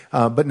mandate.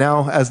 But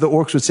now, as the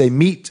orcs would say,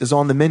 meat is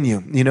on the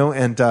menu,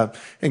 and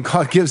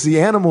God gives the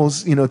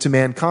animals, to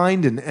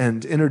mankind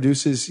and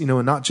introduces,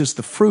 and not just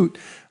the fruit.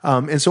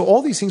 And so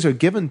all these things are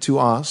given to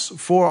us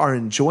for our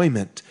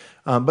enjoyment.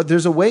 But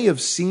there's a way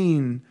of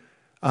seeing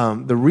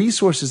the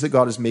resources that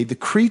God has made, the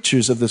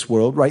creatures of this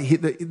world,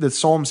 right? The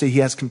Psalms say he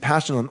has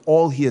compassion on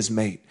all he has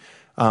made.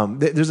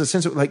 There's a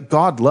sense of like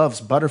God loves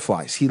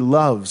butterflies. He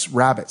loves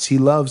rabbits. He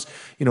loves,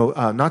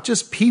 not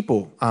just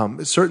people.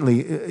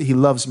 Certainly he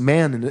loves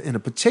man in a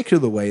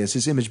particular way as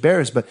his image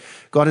bearers, but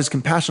God has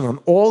compassion on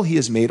all he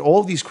has made,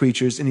 all these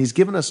creatures, and he's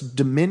given us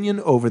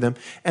dominion over them.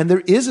 And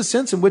there is a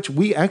sense in which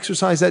we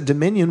exercise that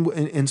dominion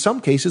in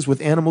some cases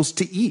with animals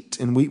to eat,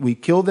 and we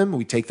kill them,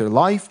 we take their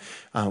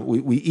life,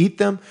 we eat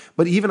them.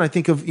 But even I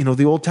think of,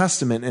 the Old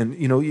Testament, and,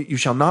 you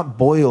shall not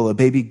boil a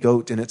baby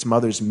goat in its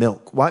mother's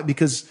milk. Why?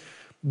 Because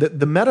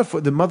the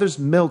metaphor, the mother's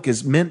milk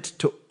is meant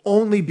to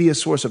only be a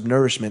source of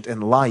nourishment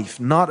and life,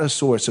 not a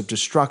source of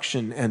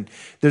destruction. And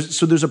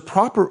there's a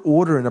proper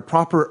order and a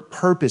proper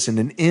purpose and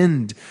an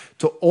end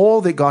to all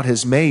that God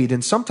has made.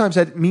 And sometimes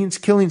that means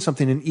killing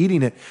something and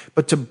eating it.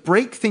 But to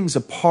break things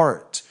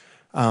apart,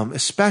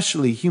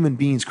 especially human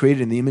beings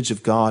created in the image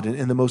of God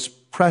and the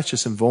most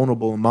precious and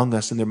vulnerable among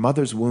us in their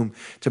mother's womb,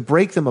 to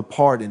break them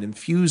apart and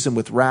infuse them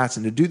with rats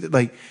and to do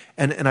that,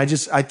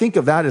 I think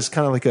of that as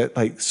kind of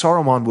like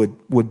Saruman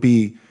would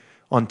be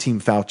on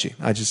Team Fauci.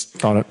 I just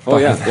thought it. Oh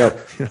yeah.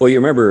 Well, you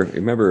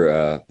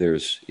remember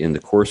there's in the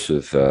course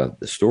of the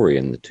story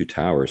in the Two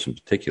Towers in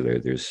particular,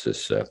 there's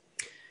this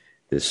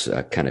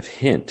kind of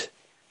hint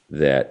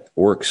that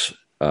orcs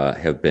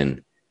have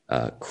been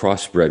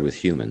crossbred with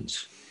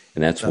humans,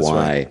 and that's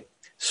why. Right.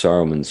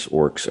 Saruman's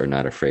orcs are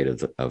not afraid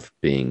of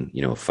being,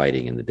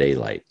 fighting in the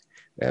daylight.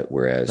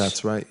 Whereas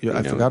that's right.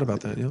 I forgot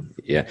about that. Yeah.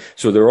 Yeah.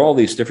 So there are all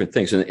these different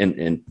things,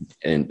 and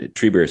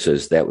Treebeard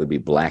says that would be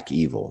black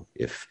evil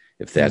if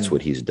that's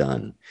what he's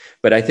done.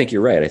 But I think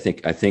you're right. I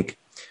think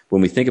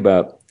when we think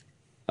about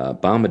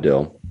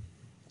Bombadil,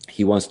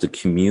 he wants to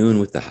commune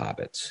with the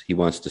hobbits. He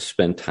wants to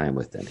spend time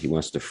with them. He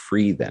wants to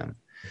free them.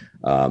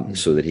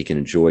 So that he can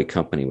enjoy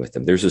company with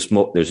them. There's this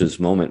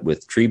moment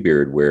with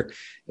Treebeard where,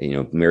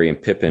 Merry and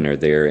Pippin are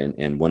there,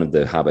 and one of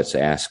the hobbits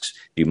asks,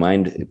 "Do you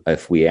mind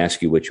if we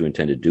ask you what you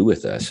intend to do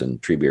with us?" And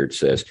Treebeard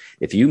says,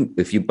 "If you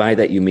by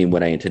that you mean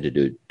what I intend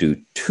to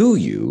do to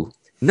you,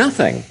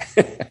 nothing.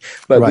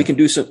 But right. we can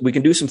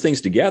do some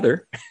things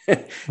together."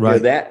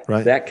 Right.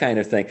 That kind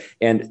of thing.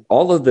 And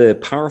all of the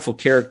powerful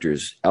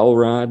characters,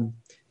 Elrod,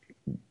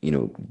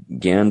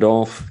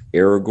 Gandalf,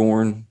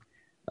 Aragorn,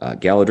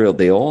 Galadriel,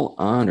 they all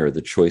honor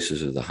the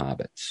choices of the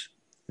hobbits.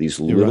 These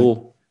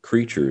little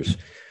creatures.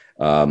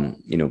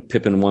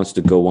 Pippin wants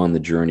to go on the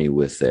journey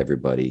with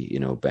everybody,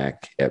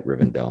 back at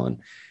Rivendell,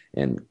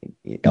 and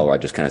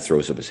Elrod just kind of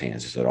throws up his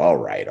hands and said, all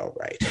right.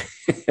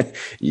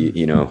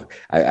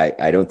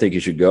 I don't think you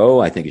should go.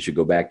 I think you should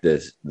go back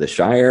to the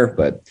Shire,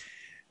 but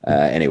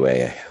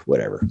anyway,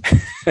 whatever.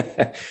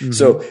 Mm-hmm.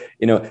 So,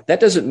 that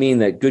doesn't mean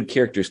that good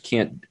characters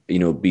can't,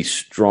 be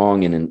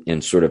strong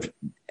and sort of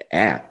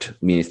act.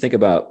 I mean, you think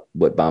about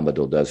what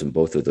Bombadil does in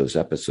both of those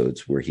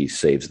episodes where he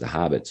saves the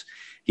hobbits.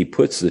 He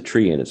puts the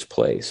tree in its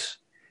place,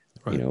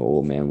 right.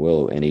 Old man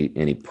Will, and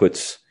he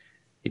puts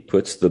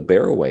the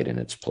Barrow-wight in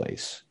its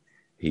place.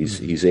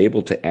 He's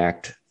able to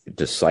act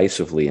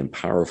decisively and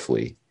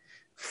powerfully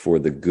for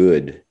the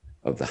good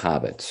of the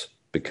hobbits,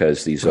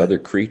 because these other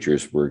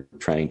creatures were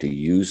trying to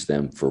use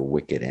them for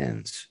wicked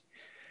ends.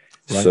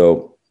 Right.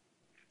 So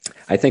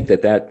I think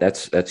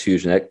that's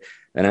huge.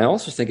 And I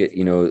also think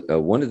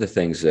one of the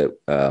things that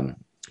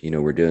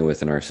we're dealing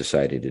with in our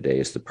society today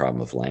is the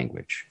problem of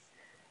language.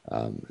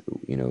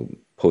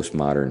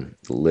 Postmodern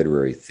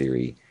literary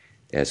theory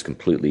has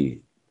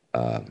completely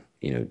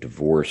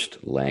divorced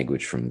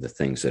language from the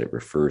things that it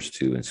refers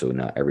to, and so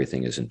now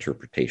everything is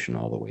interpretation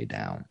all the way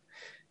down.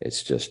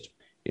 It's just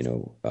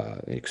an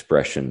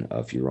expression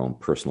of your own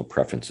personal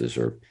preferences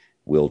or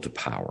will to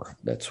power.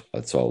 That's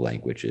all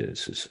language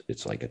is.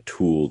 It's like a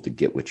tool to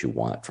get what you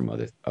want from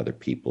other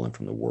people and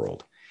from the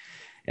world.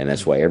 And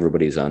that's why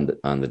everybody's on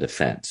the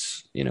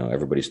defense.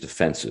 Everybody's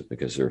defensive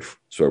because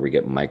we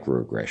get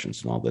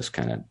microaggressions and all this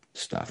kind of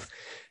stuff.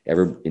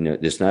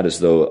 It's not as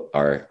though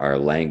our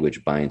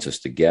language binds us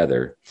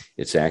together.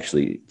 It's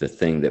actually the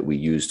thing that we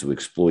use to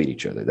exploit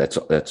each other.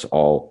 That's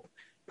all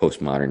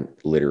postmodern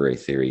literary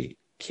theory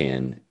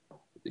can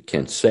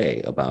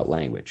say about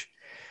language.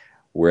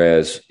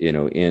 Whereas,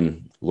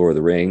 in Lord of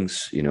the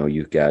Rings,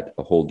 you've got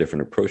a whole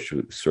different approach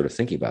to sort of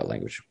thinking about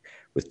language.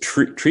 With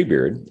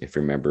Treebeard, if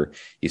you remember,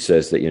 he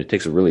says that it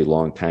takes a really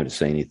long time to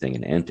say anything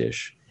in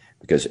Entish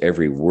because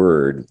every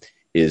word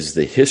is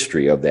the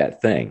history of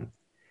that thing.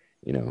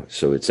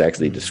 So it's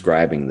actually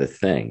describing the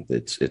thing,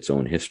 that's its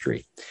own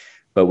history.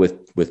 But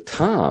with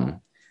Tom,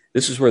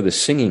 this is where the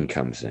singing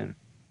comes in.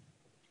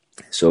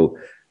 So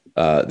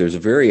there's a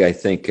very, I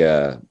think,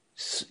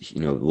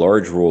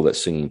 large role that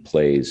singing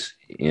plays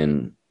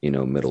in,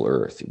 Middle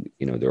Earth.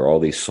 There are all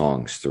these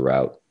songs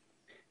throughout,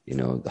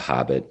 The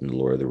Hobbit and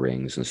Lord of the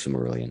Rings and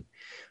Silmarillion.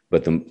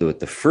 But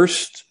the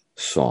first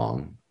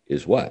song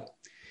is what?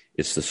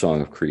 It's the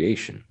song of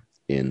creation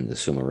in the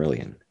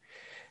Silmarillion.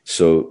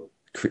 So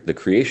the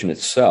creation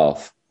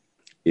itself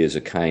is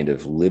a kind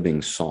of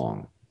living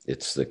song.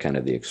 It's the kind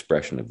of the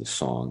expression of the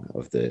song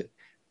of the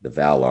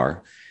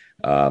Valar.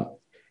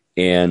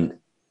 And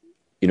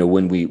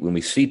when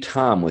we see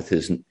Tom with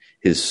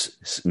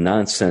his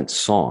nonsense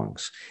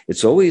songs,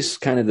 it's always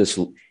kind of this,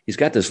 he's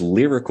got this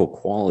lyrical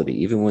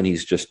quality, even when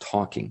he's just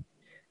talking.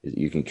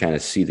 You can kind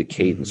of see the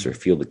cadence or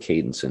feel the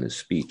cadence in his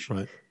speech.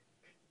 Right.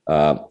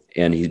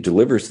 And he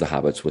delivers the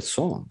hobbits with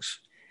songs.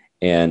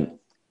 And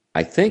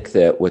I think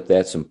that what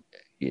that's,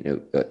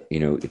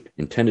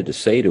 intended to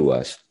say to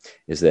us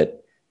is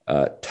that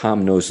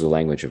Tom knows the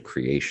language of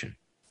creation,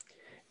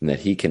 and that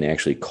he can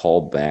actually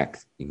call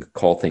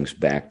things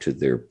back to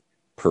their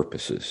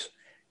purposes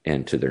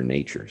and to their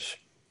natures.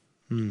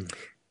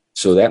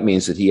 So that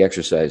means that he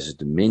exercises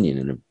dominion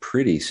in a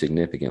pretty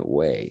significant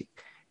way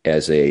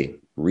as a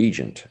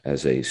regent,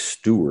 as a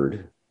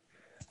steward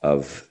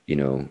of,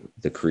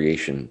 the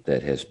creation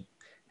that has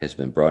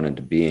been brought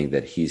into being,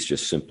 that he's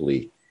just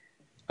simply,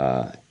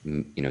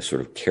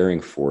 sort of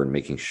caring for and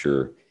making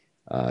sure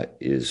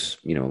is,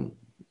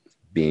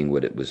 being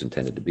what it was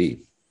intended to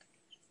be.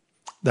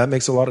 That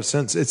makes a lot of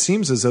sense. It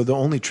seems as though the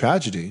only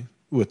tragedy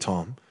with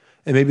Tom,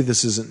 and maybe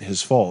this isn't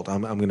his fault.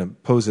 I'm going to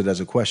pose it as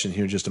a question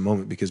here in just a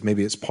moment, because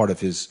maybe it's part of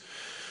his,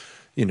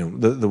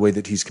 the way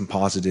that he's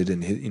composited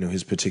and his,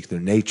 his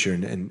particular nature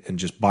and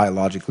just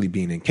biologically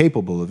being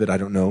incapable of it. I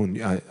don't know.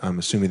 And I'm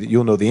assuming that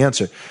you'll know the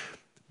answer.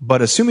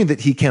 But assuming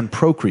that he can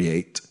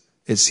procreate,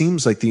 it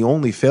seems like the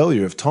only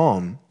failure of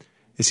Tom,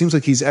 it seems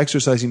like he's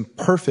exercising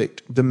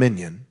perfect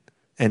dominion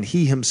and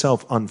he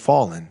himself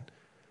unfallen.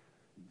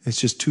 It's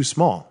just too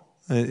small.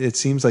 It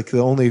seems like the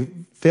only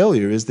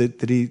failure is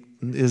that he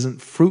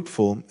isn't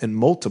fruitful in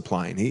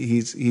multiplying.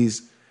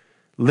 He's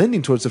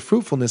lending towards the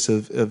fruitfulness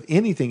of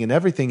anything and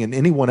everything and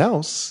anyone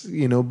else,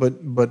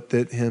 but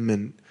that him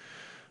and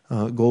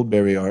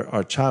Goldberry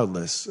are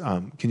childless.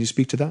 Can you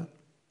speak to that?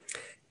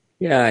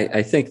 Yeah,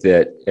 I think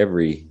that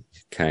every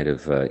kind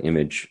of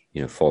image,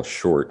 falls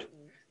short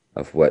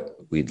of what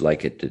we'd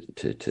like it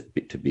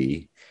to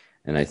be,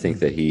 and I think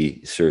that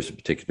he serves a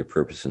particular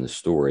purpose in the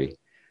story.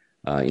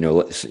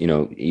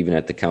 Even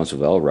at the Council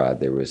of Elrod,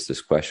 there was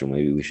this question: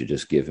 maybe we should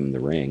just give him the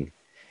ring,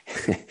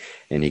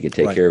 and he could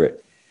take care of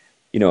it.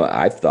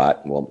 I've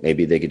thought, well,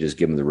 maybe they could just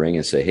give him the ring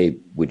and say, "Hey,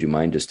 would you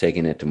mind just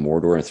taking it to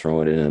Mordor and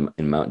throwing it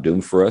in Mount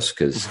Doom for us?"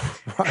 Because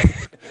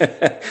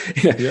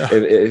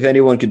if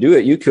anyone could do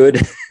it, you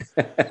could.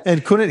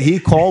 And couldn't he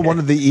call one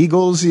of the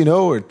eagles,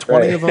 or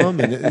 20 of them?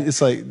 And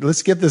it's like,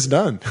 let's get this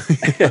done.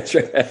 That's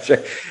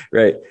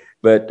right.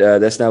 But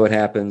that's not what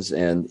happens.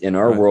 And in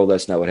our world,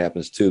 that's not what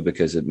happens too,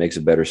 because it makes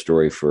a better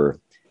story for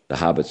the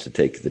hobbits to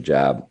take the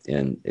job.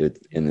 And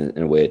in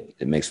a way,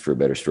 it makes for a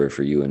better story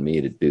for you and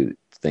me to do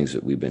things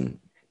that we've been,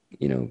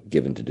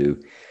 given to do.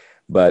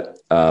 But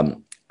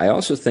I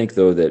also think,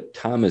 though, that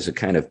Tom is a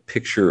kind of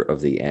picture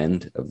of the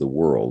end of the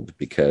world,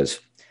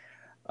 because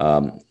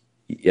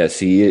yes,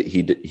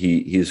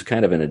 he's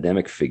kind of an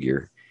Adamic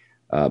figure,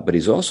 but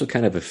he's also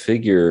kind of a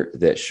figure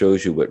that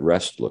shows you what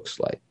rest looks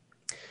like.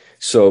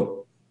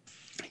 So,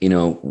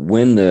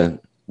 when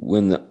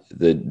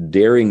the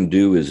daring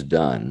do is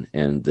done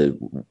and the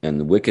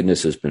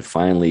wickedness has been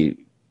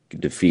finally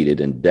defeated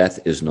and death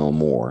is no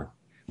more,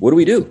 what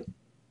do?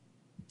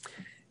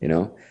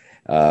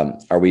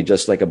 Are we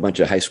just like a bunch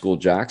of high school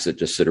jocks that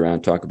just sit around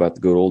and talk about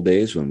the good old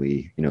days when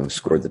we,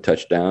 scored the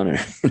touchdown or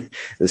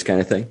this kind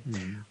of thing?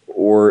 Mm-hmm.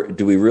 Or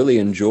do we really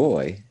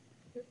enjoy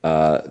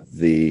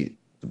the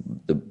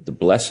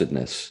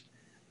blessedness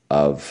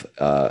of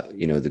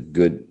the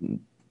good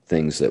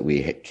things that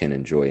we can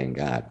enjoy in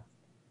God?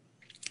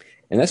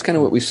 And that's kind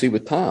of what we see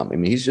with Tom. I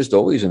mean, he's just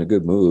always in a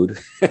good mood.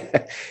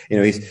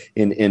 He's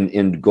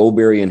in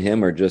Goldberry and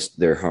him are just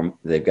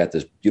they've got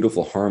this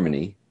beautiful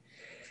harmony.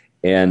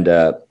 And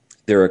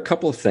there are a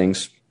couple of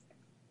things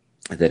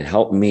that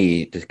help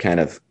me to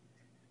kind of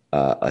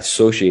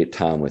associate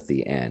Tom with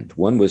the end.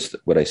 One was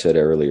what I said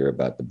earlier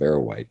about the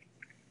Barrow-wight,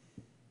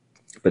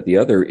 but the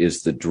other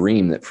is the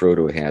dream that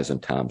Frodo has in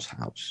Tom's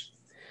house.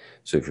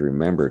 So if you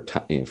remember,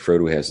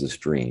 Frodo has this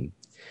dream,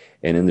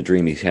 and in the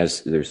dream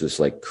there's this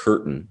like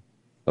curtain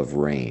of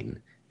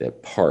rain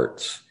that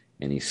parts,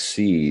 and he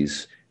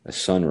sees a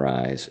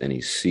sunrise, and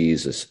he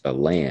sees a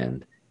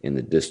land in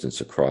the distance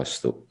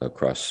across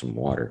some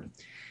water.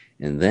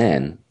 And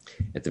then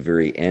at the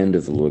very end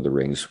of the Lord of the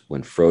Rings,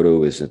 when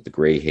Frodo is at the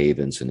Grey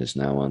Havens and is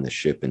now on the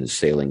ship and is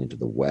sailing into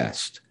the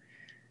west,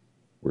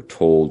 we're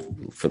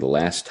told for the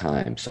last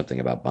time something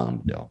about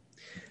Bombadil.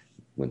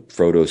 When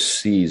Frodo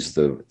sees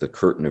the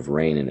curtain of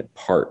rain and it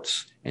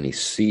parts, and he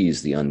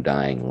sees the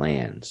undying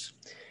lands,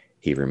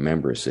 he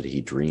remembers that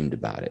he dreamed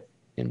about it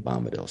in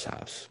Bombadil's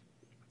house.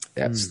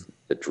 That's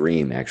the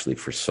dream actually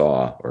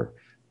foresaw or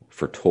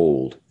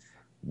foretold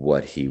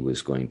what he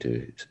was going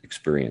to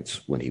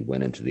experience when he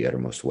went into the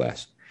uttermost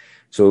west.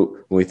 So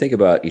when we think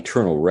about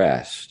eternal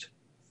rest,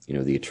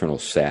 the eternal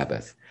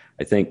Sabbath,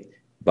 I think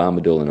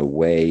Bombadil in a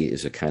way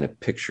is a kind of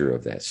picture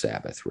of that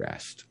Sabbath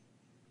rest.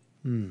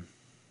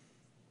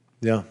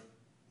 Yeah,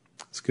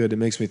 it's good. It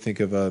makes me think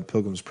of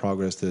Pilgrim's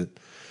Progress. That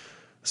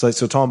it's like,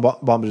 so Tom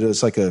Bombadil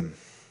is like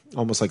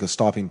almost like a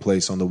stopping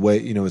place on the way.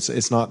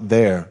 It's not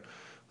there,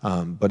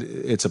 but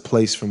it's a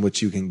place from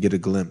which you can get a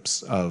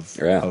glimpse of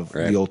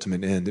the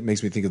ultimate end. It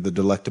makes me think of the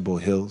Delectable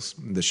Hills,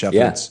 the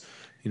shepherds.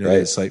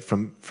 It's like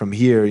from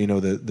here,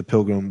 the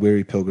pilgrim,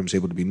 weary pilgrim's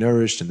able to be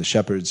nourished, and the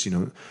shepherds,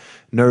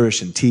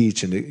 nourish and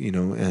teach,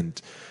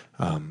 and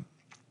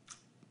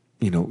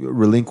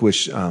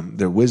relinquish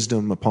their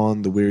wisdom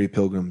upon the weary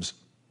pilgrims.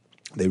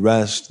 They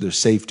rest, their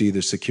safety,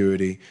 their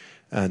security,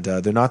 and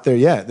they're not there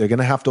yet. They're going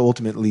to have to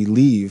ultimately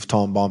leave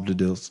Tom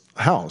Bombadil's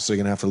house. They're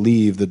going to have to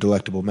leave the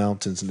Delectable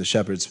Mountains and the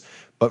shepherds.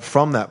 But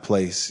from that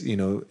place,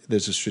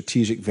 there's a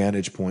strategic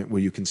vantage point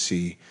where you can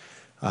see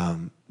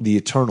the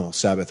eternal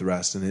Sabbath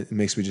rest, and it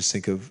makes me just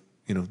think of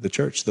the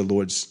church, the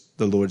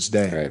Lord's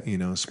Day.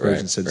 Right.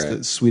 Spurgeon said it's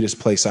the sweetest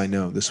place I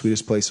know, the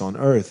sweetest place on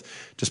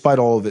earth, despite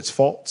all of its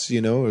faults.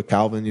 Or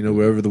Calvin,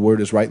 wherever the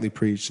word is rightly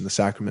preached and the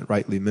sacrament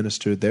rightly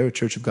ministered, there a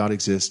church of God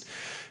exists,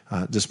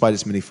 despite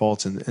its many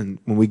faults. And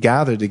when we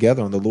gather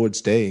together on the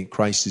Lord's Day,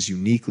 Christ is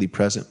uniquely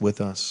present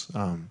with us.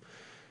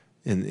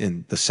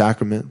 In the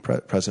sacrament,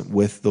 present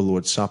with the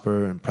Lord's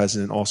Supper, and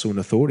present also in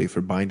authority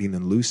for binding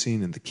and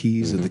loosing, and the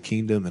keys of the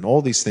kingdom, and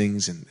all these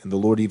things. And the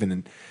Lord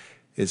even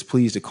is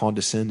pleased to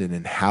condescend and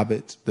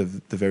inhabit the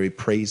very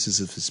praises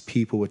of his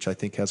people, which I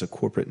think has a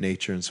corporate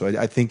nature. And so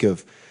I think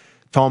of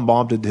Tom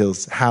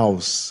Bombadil's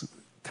house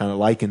kind of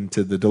likened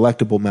to the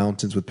Delectable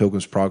Mountains with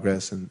Pilgrim's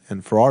Progress.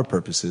 And for our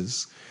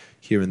purposes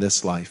here in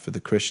this life, for the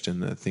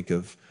Christian, I think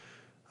of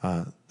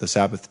the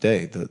Sabbath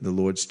day, the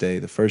Lord's Day,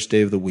 the first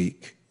day of the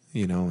week.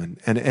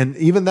 And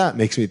even that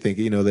makes me think,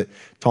 that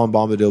Tom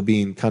Bombadil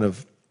being kind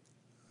of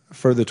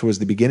further towards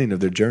the beginning of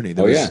their journey.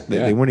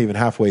 They weren't even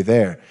halfway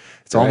there.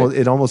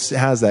 It almost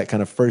has that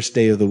kind of first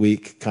day of the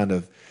week kind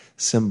of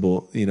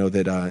symbol,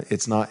 that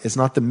it's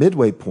not the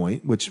midway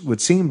point, which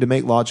would seem to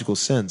make logical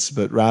sense,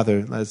 but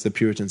rather, as the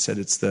Puritan said,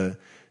 it's the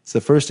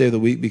first day of the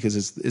week because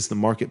it's the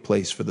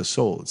marketplace for the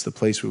soul. It's the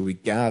place where we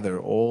gather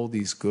all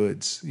these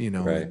goods,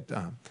 Right.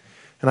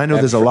 And I know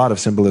there's a lot of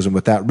symbolism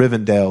with that.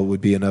 Rivendell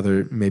would be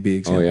another maybe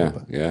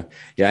example. Yeah.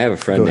 I have a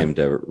friend named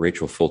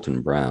Rachel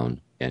Fulton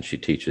Brown, and she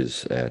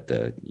teaches at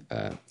the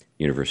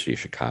University of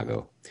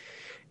Chicago.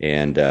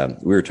 And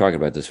we were talking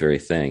about this very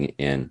thing,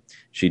 and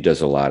she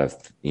does a lot of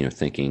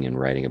thinking and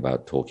writing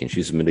about Tolkien.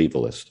 She's a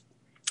medievalist,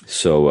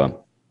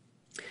 so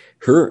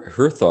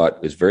her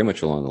thought is very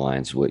much along the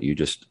lines of what you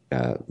just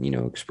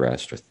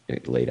expressed or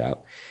laid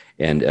out.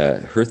 And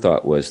her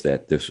thought was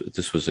that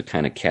this was a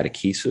kind of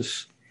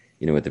catechesis.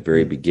 At the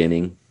very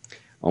beginning,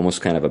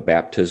 almost kind of a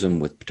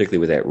baptism, particularly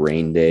with that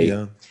rain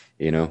day,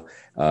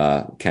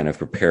 kind of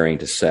preparing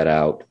to set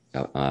out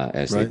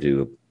as they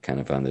do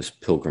kind of on this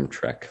pilgrim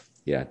trek.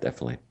 Yeah,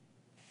 definitely.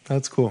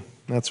 That's cool.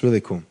 That's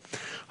really cool.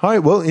 All right.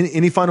 Well,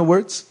 any final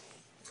words?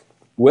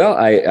 Well,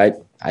 I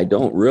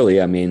don't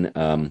really. I mean,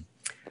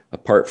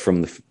 apart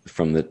from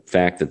the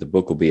fact that the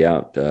book will be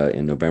out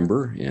in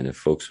November, and if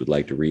folks would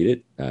like to read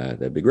it,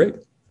 that'd be great.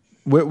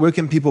 Where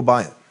can people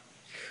buy it?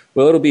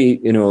 Well, it'll be,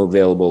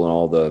 available in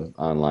all the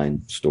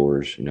online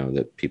stores,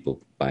 that people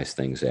buy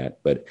things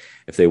at. But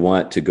if they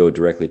want to go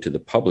directly to the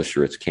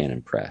publisher, it's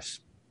Canon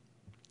Press.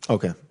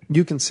 Okay.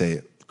 You can say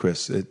it,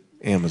 Chris, at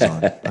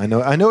Amazon. I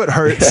know it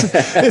hurts.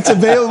 It's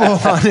available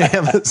on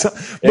Amazon,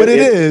 but it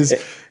is.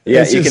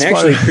 Yeah, you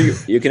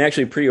can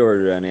actually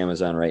pre-order it on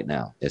Amazon right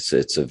now. It's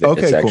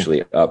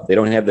actually up. They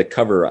don't have the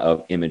cover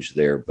of image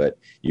there, but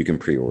you can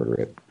pre-order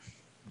it.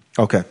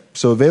 Okay.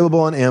 So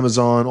available on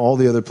Amazon, all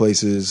the other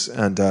places,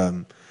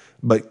 and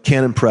but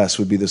Canon Press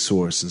would be the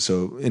source. And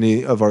so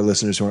any of our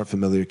listeners who aren't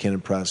familiar,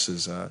 Canon Press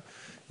is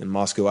in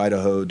Moscow,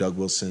 Idaho. Doug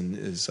Wilson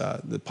is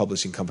the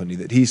publishing company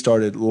that he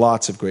started.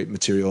 Lots of great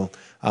material.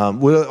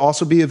 Will it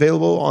also be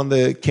available on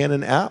the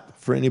Canon app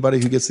for anybody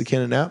who gets the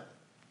Canon app?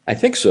 I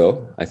think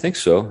so.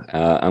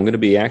 I'm going to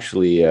be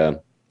actually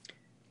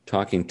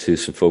talking to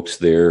some folks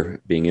there,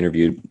 being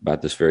interviewed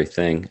about this very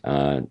thing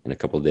in a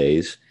couple of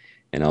days.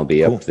 And I'll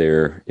be up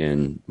there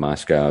in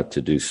Moscow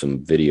to do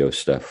some video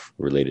stuff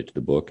related to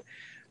the book.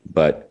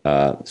 But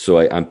so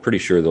I'm pretty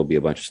sure there'll be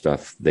a bunch of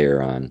stuff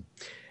there on.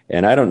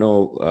 And I don't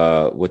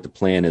know what the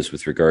plan is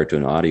with regard to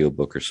an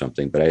audiobook or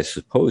something, but I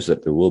suppose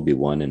that there will be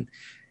one. And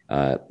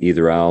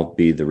either I'll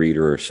be the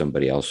reader or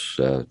somebody else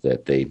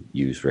that they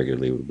use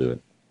regularly will do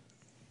it.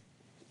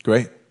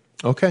 Great.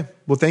 Okay.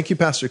 Well, thank you,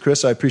 Pastor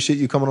Chris. I appreciate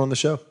you coming on the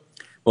show.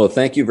 Well,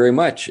 thank you very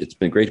much. It's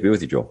been great to be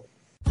with you, Joel.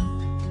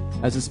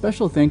 As a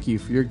special thank you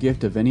for your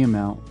gift of any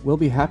amount, we'll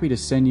be happy to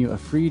send you a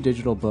free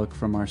digital book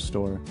from our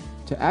store.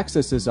 To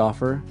access this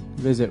offer,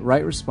 visit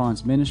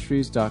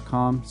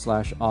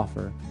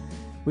rightresponseministries.com/offer.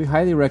 We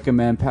highly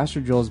recommend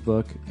Pastor Joel's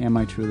book, Am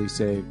I Truly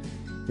Saved?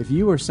 If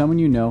you or someone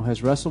you know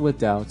has wrestled with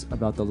doubts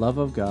about the love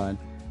of God,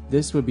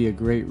 this would be a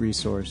great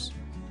resource.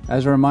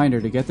 As a reminder,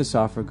 to get this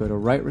offer, go to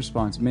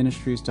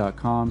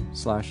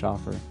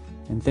rightresponseministries.com/offer.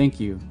 And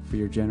thank you for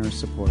your generous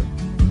support.